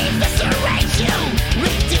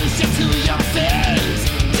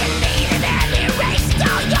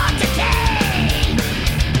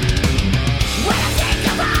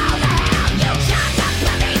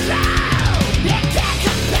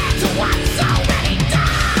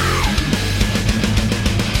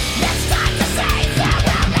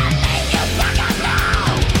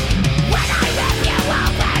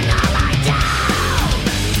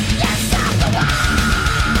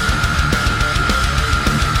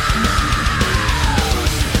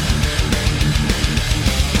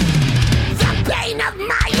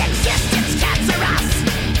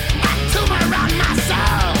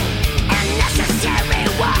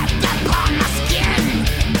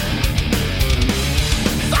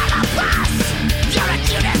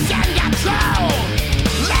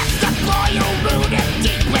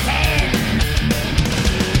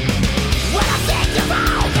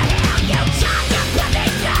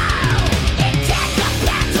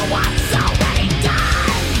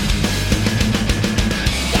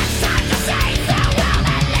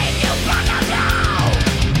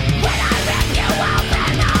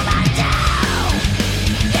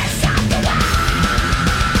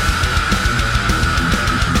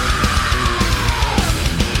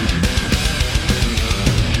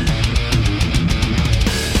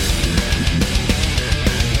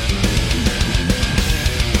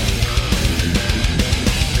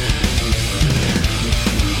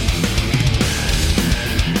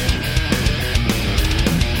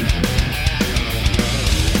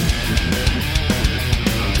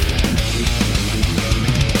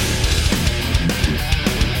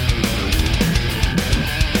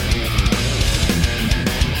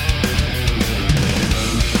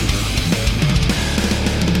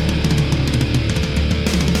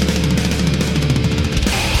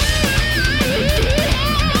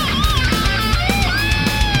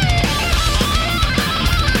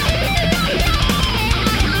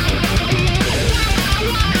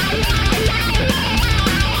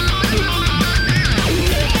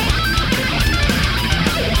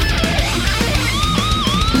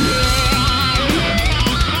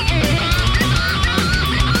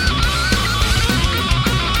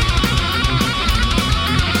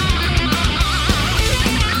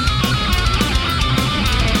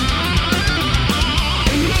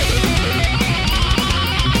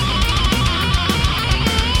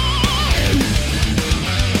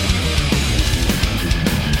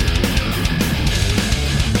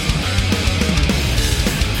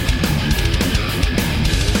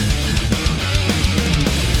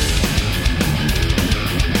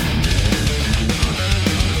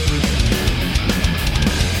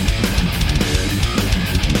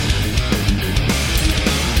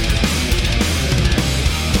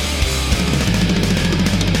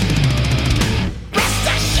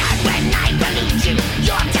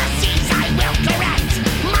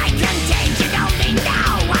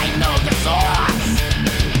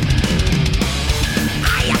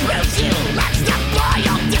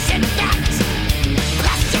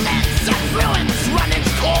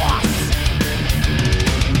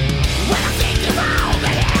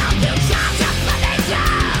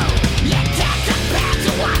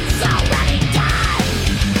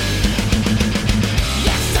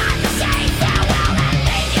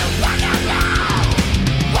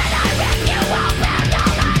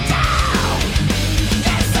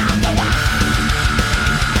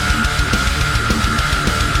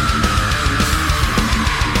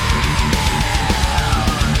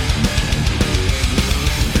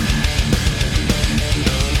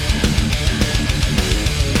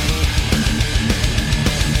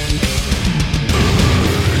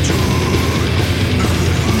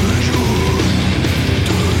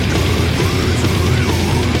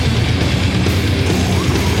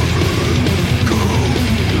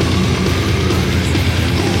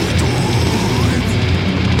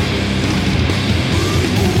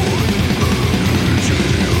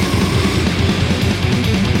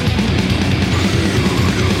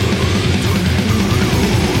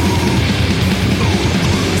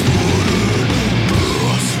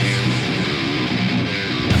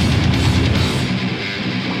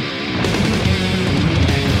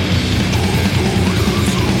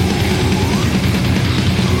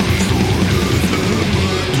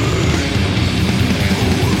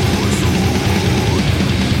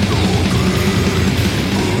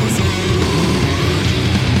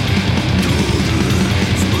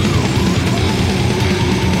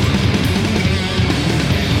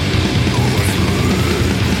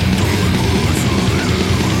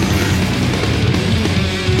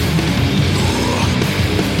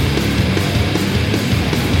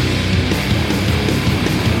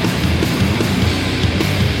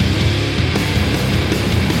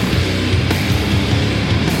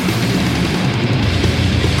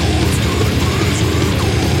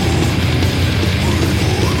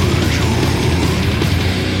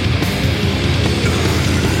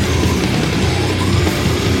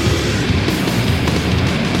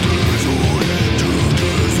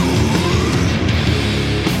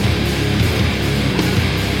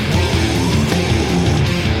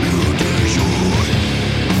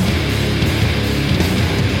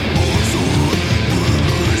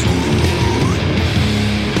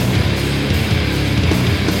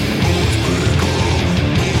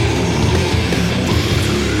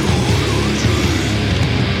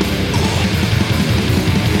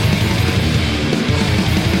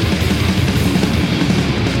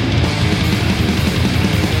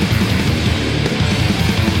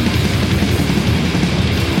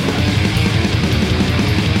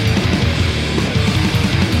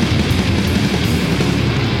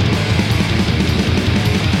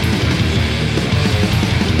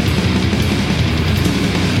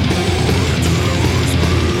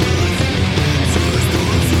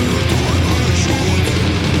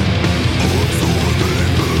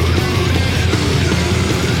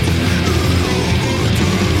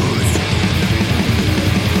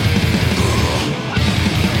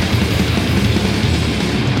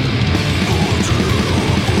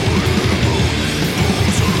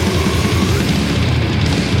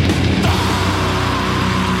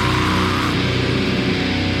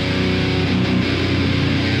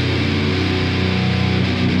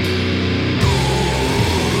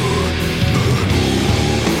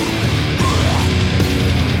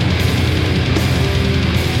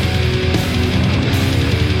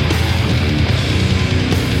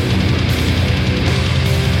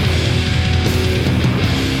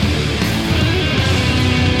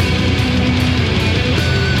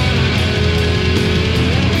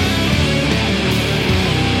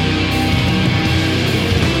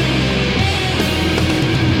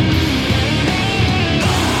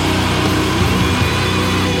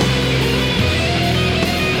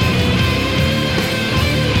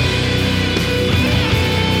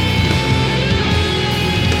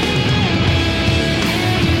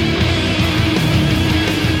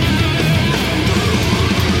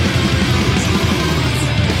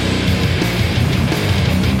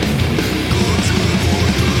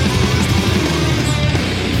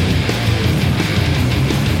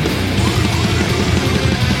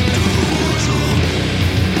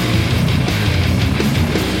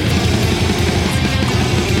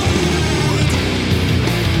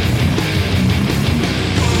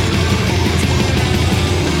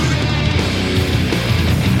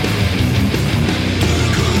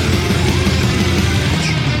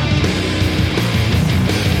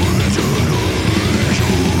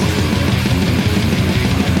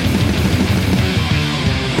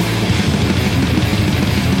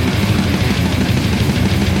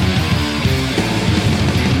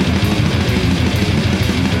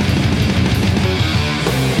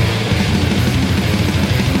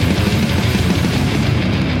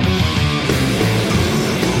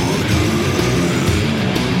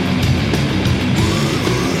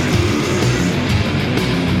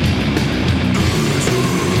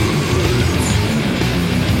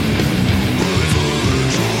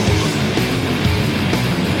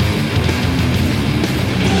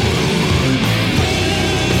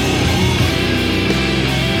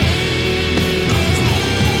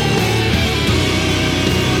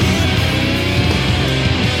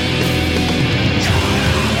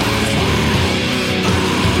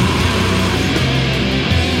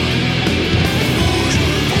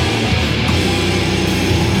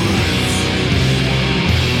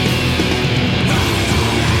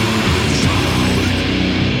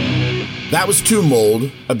 That was Tomb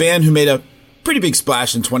Mold, a band who made a pretty big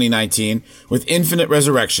splash in 2019 with Infinite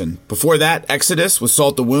Resurrection. Before that, Exodus with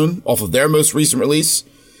Salt the Wound off of their most recent release.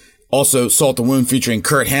 Also, Salt the Wound featuring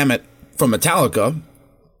Kurt Hammett from Metallica,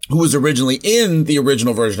 who was originally in the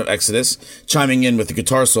original version of Exodus, chiming in with the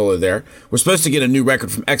guitar solo there. We're supposed to get a new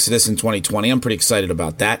record from Exodus in 2020. I'm pretty excited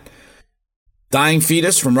about that. Dying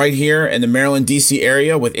Fetus from right here in the Maryland, D.C.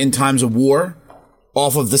 area with In Times of War,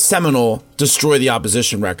 off of the seminal Destroy the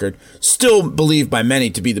Opposition record, still believed by many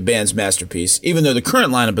to be the band's masterpiece, even though the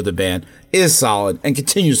current lineup of the band is solid and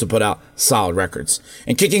continues to put out solid records.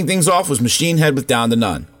 And kicking things off was Machinehead with Down to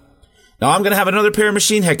None. Now, I'm going to have another pair of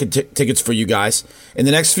Machinehead tickets for you guys in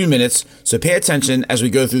the next few minutes, so pay attention as we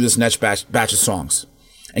go through this next batch of songs.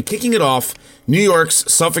 And kicking it off, New York's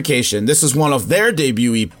Suffocation. This is one of their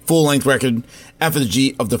debut full-length record,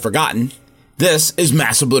 Effigy of the Forgotten. This is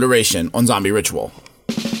Mass Obliteration on Zombie Ritual.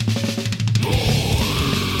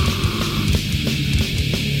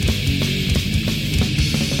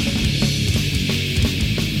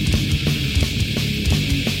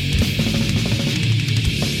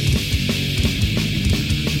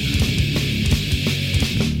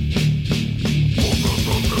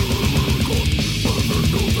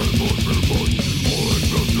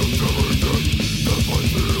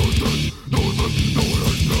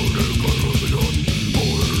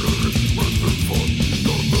 Fun.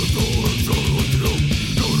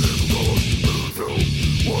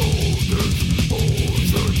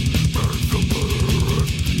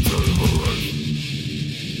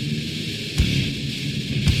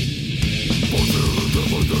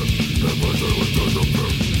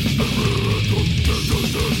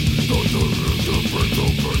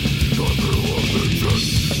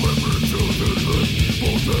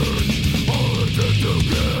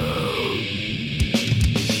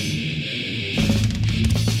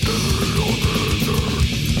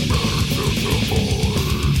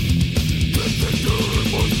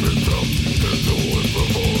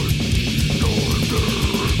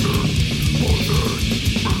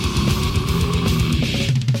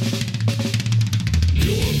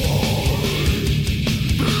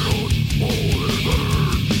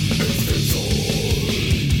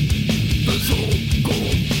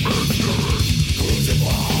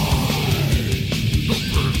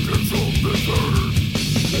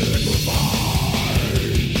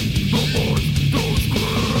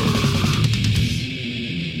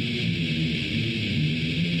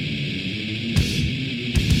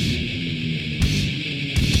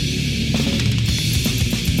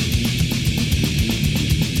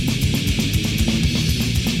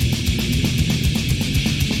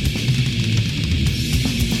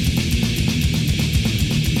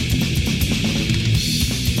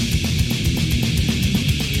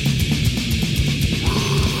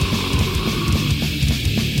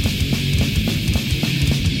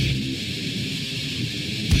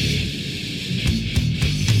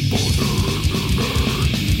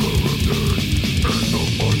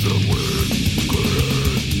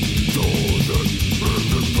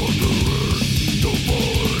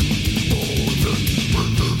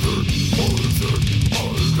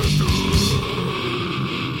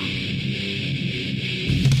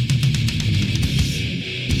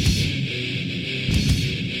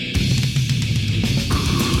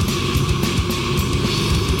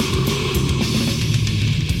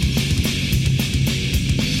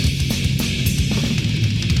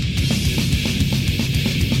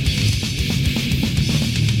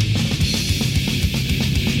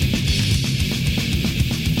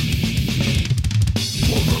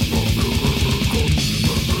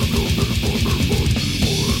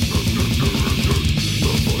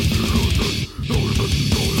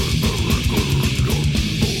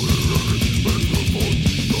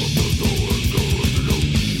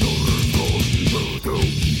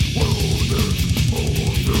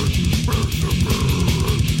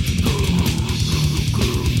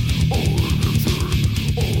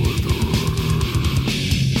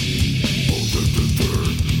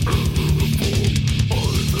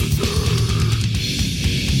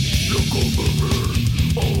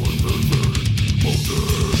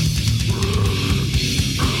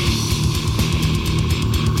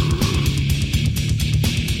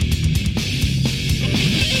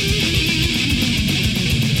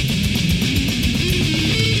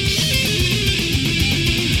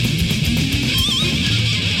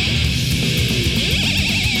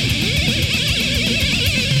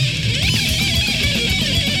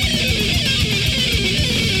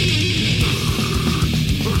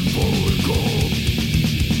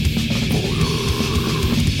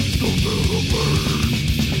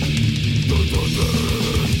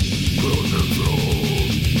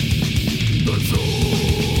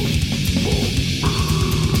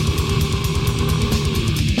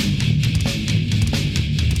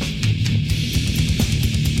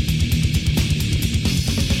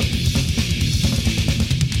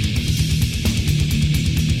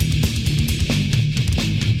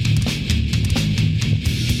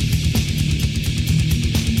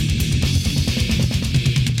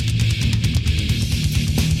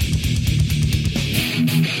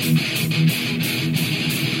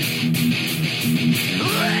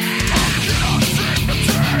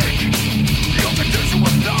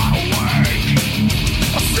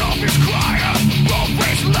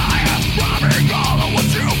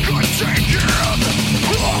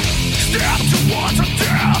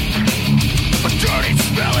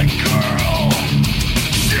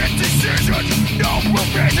 decision, no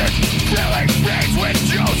provision, filling things with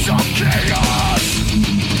juice of chaos.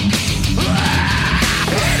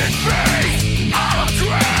 Hidden face, all of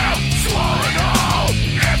dream, swollen hole,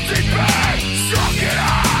 empty bed, sunken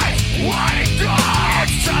eyes, white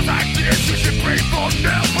dogs. Sounds like this you should be for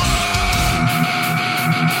never.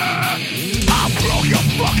 I broke your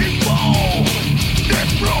fucking bowl, then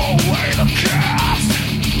throw away the cast.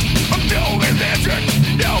 No religion,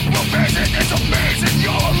 no provision, it's amazing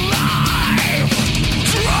you're alive.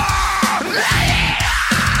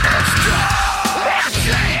 It's time,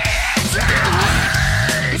 it's erased.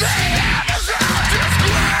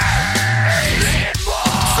 Disgrace,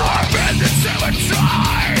 tormented 7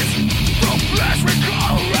 times. From flesh we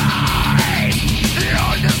colorize. The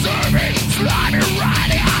undeserving, slimy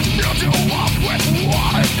riding. I filled you up with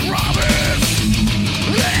one promise.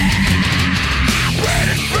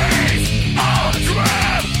 Hidden face, all the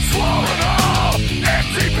dream, swollen hole,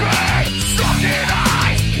 empty bed, sunken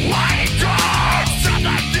eyes, white dogs. Sounds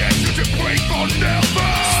like this you should breathe for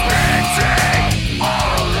never. Spitting,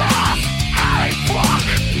 all lost, high fuck,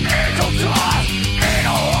 angel dust,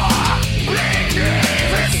 anal war, bleeding.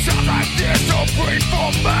 It sounds like this you breathe for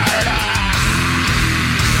murder.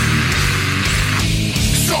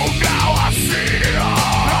 So now I've seen it all.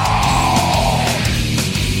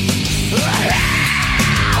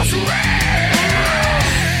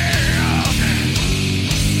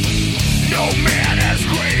 No man has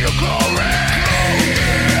greater glory.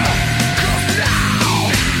 Cause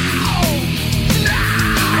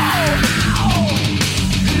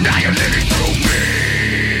now you're living through me.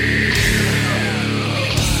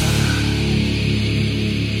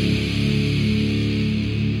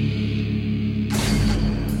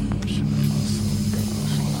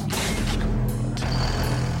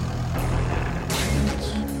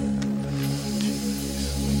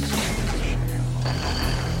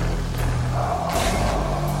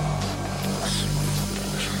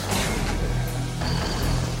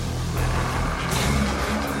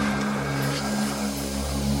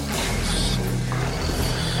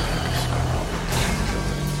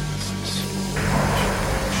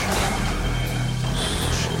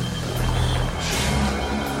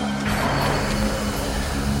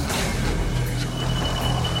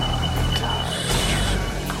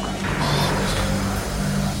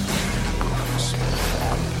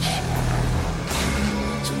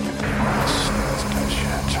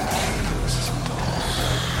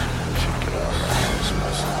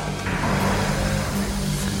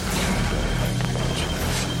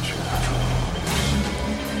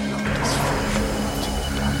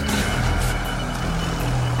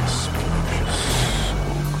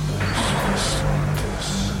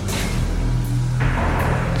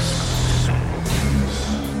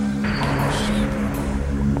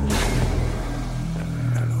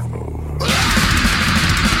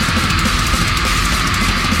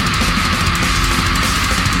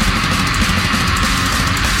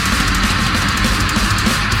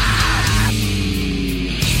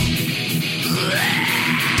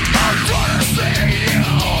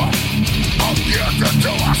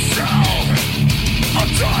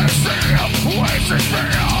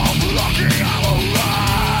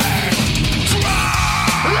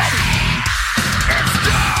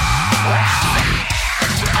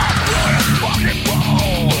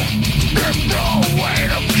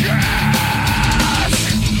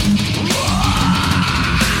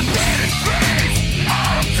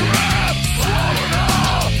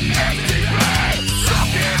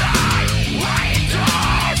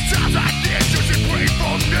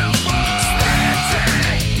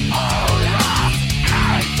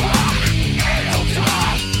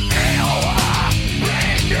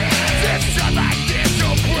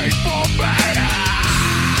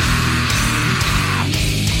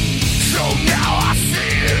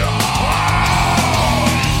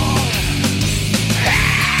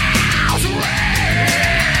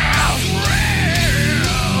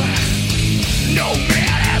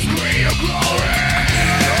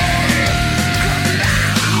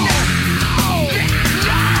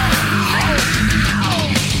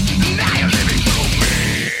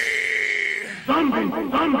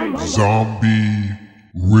 Zombie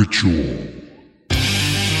Ritual.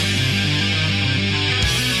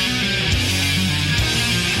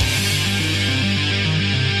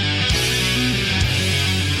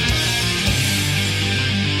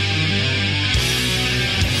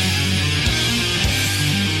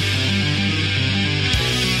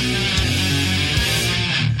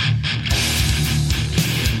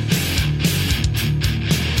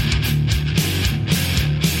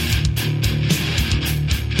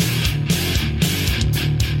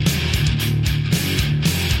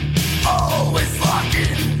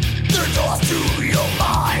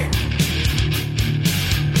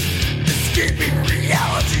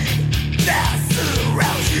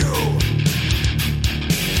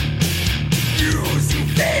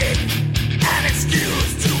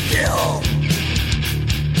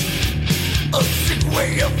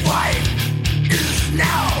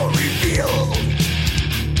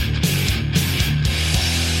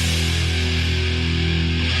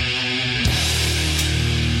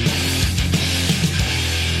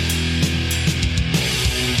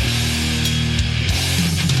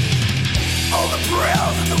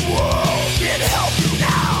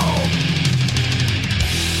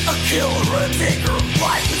 killer and taker of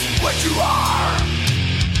life is what you are.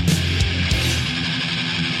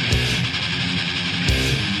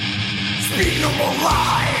 Speak no more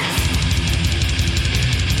lies.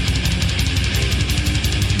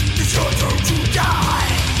 It's your turn to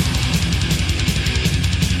die.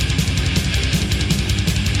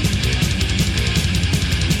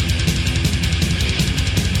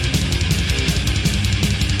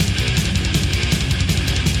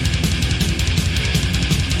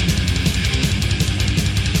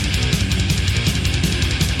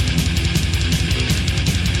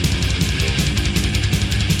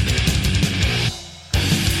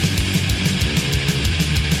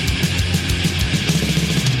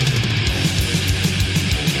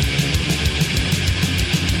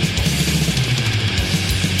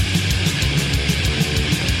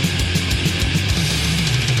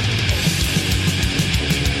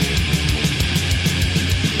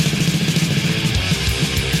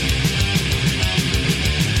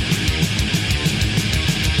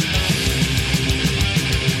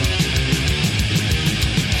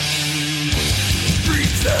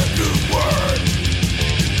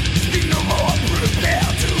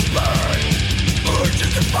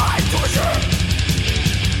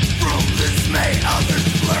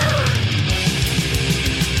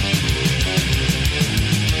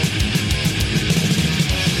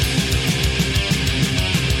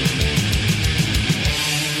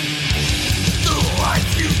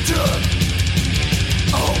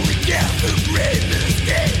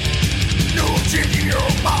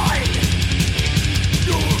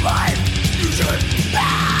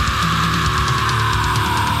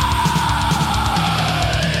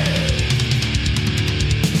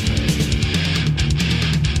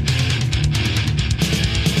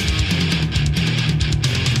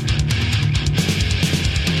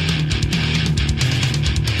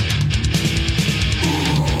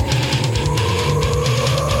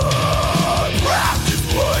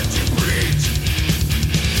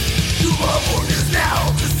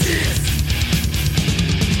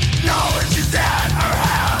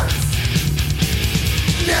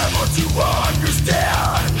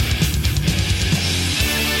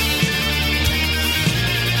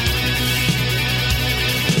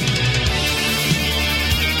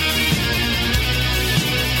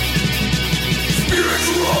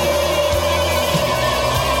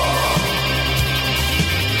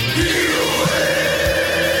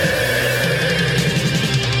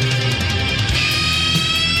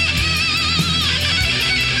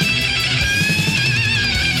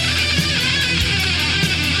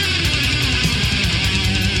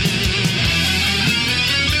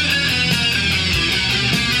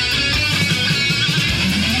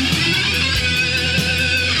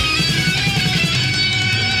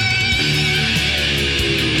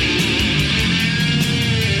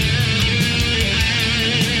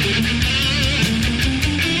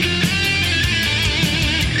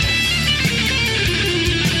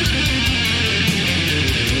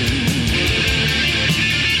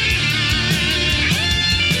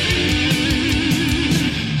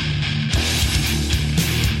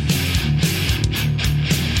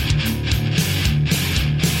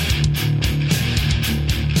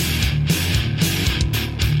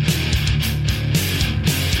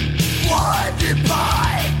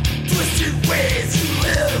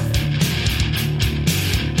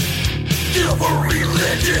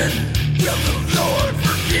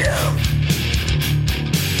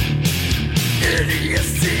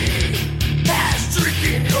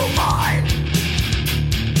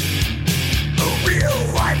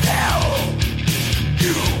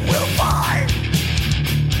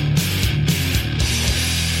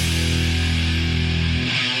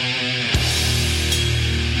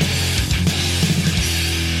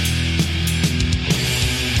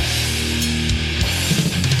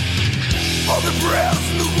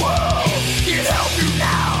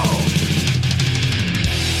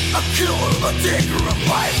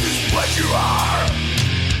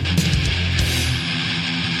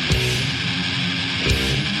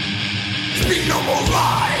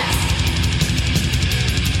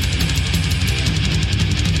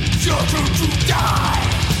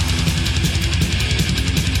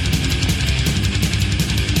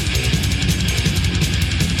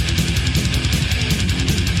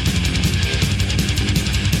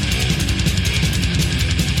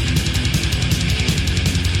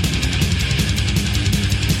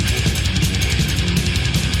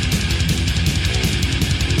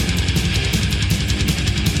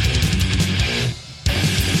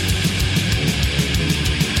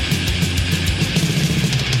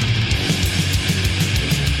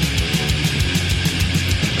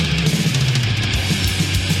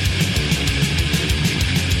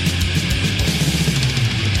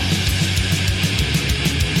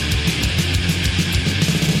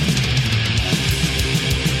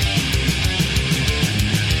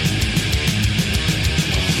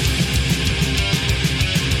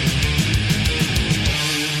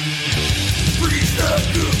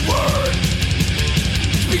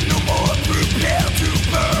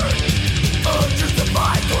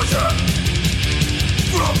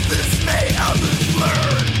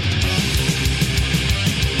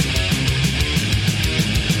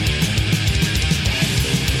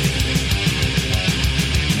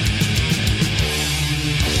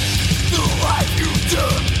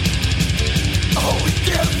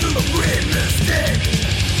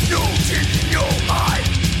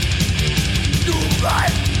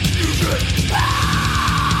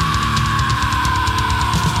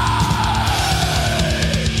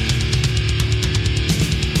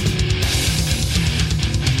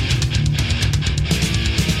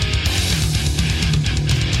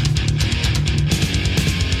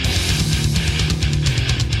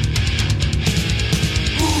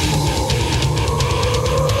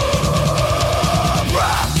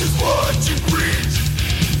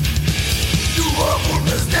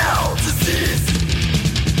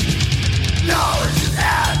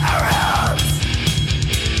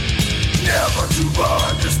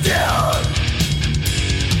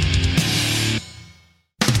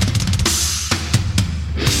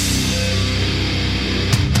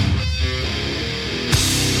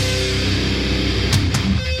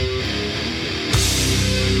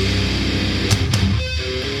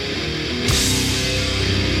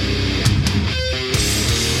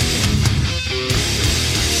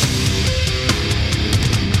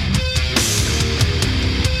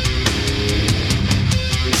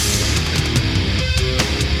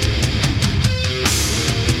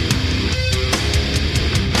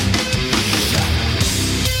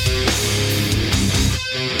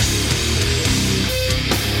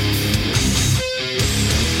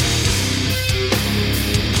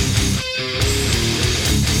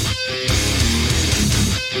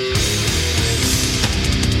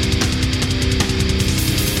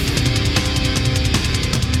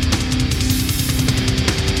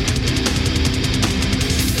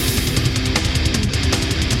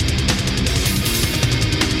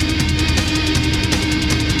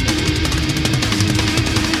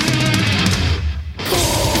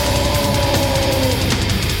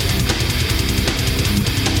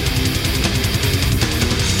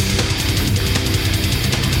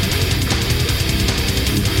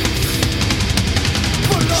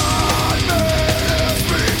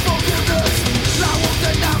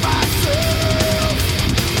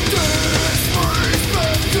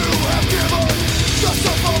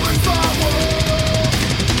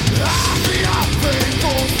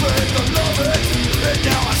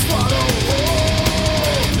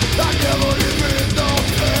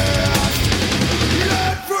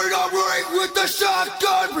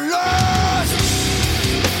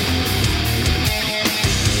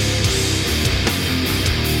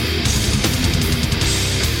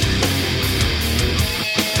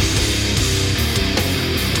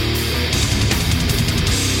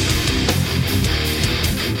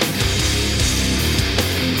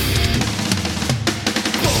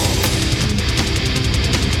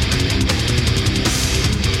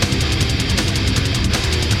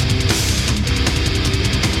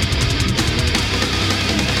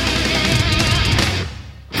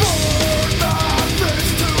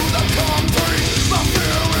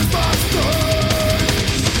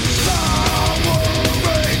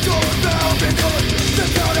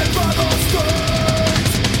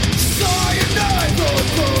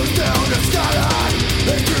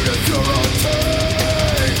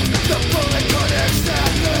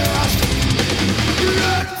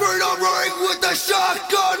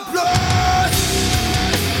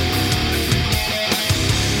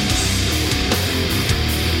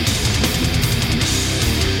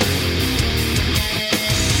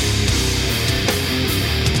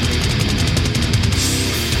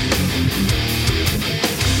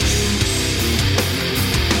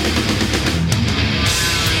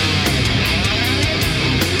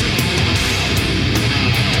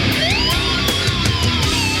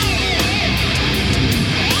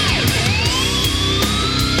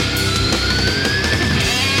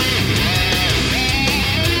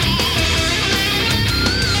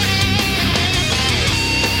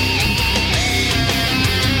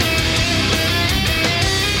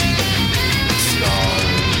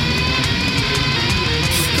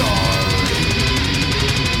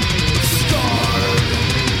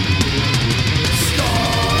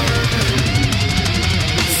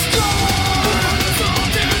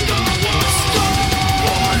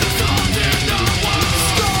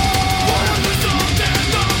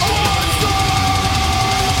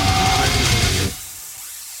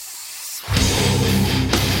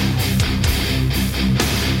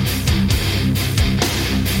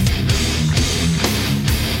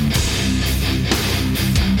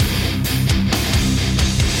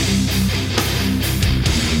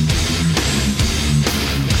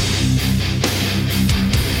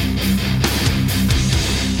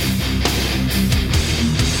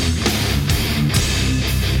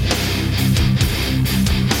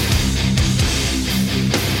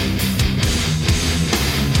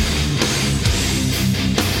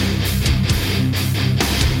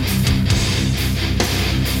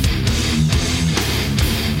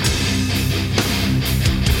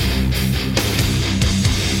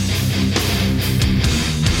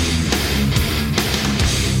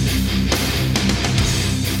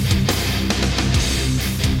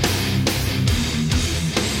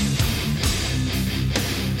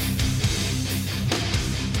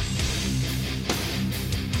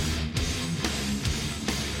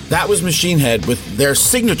 That was Machinehead with their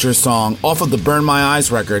signature song off of the Burn My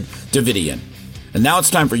Eyes record, Davidian. And now it's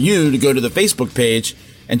time for you to go to the Facebook page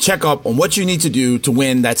and check up on what you need to do to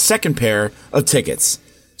win that second pair of tickets.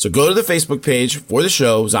 So go to the Facebook page for the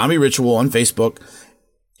show, Zombie Ritual on Facebook.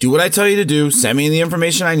 Do what I tell you to do, send me the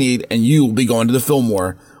information I need, and you will be going to the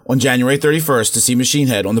Fillmore on January 31st to see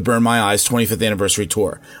Machinehead on the Burn My Eyes 25th anniversary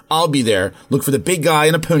tour. I'll be there. Look for the big guy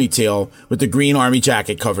in a ponytail with the green army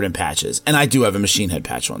jacket covered in patches. And I do have a Machinehead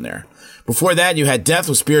patch on there. Before that, you had Death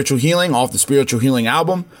with Spiritual Healing off the Spiritual Healing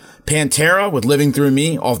album. Pantera with Living Through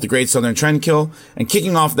Me off the Great Southern Trendkill. And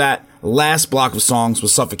kicking off that last block of songs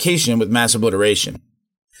was Suffocation with Mass Obliteration.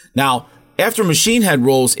 Now, after Machinehead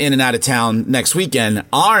rolls in and out of town next weekend,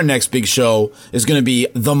 our next big show is going to be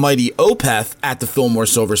the mighty Opeth at the Fillmore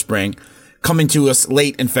Silver Spring, coming to us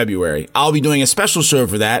late in February. I'll be doing a special show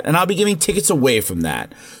for that, and I'll be giving tickets away from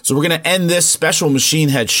that. So we're going to end this special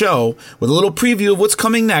Machinehead show with a little preview of what's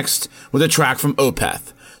coming next with a track from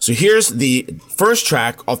Opeth. So here's the first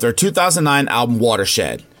track off their 2009 album,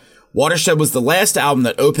 Watershed. Watershed was the last album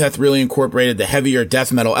that Opeth really incorporated the heavier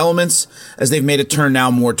death metal elements, as they've made a turn now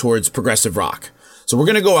more towards progressive rock. So we're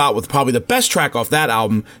going to go out with probably the best track off that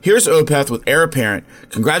album. Here's Opeth with Heir Apparent.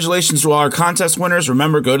 Congratulations to all our contest winners.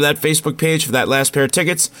 Remember, go to that Facebook page for that last pair of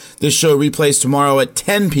tickets. This show replays tomorrow at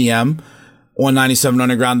 10 p.m. on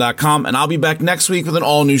 97underground.com, and I'll be back next week with an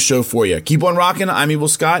all-new show for you. Keep on rocking. I'm Evil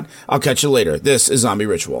Scott. I'll catch you later. This is Zombie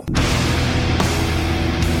Ritual.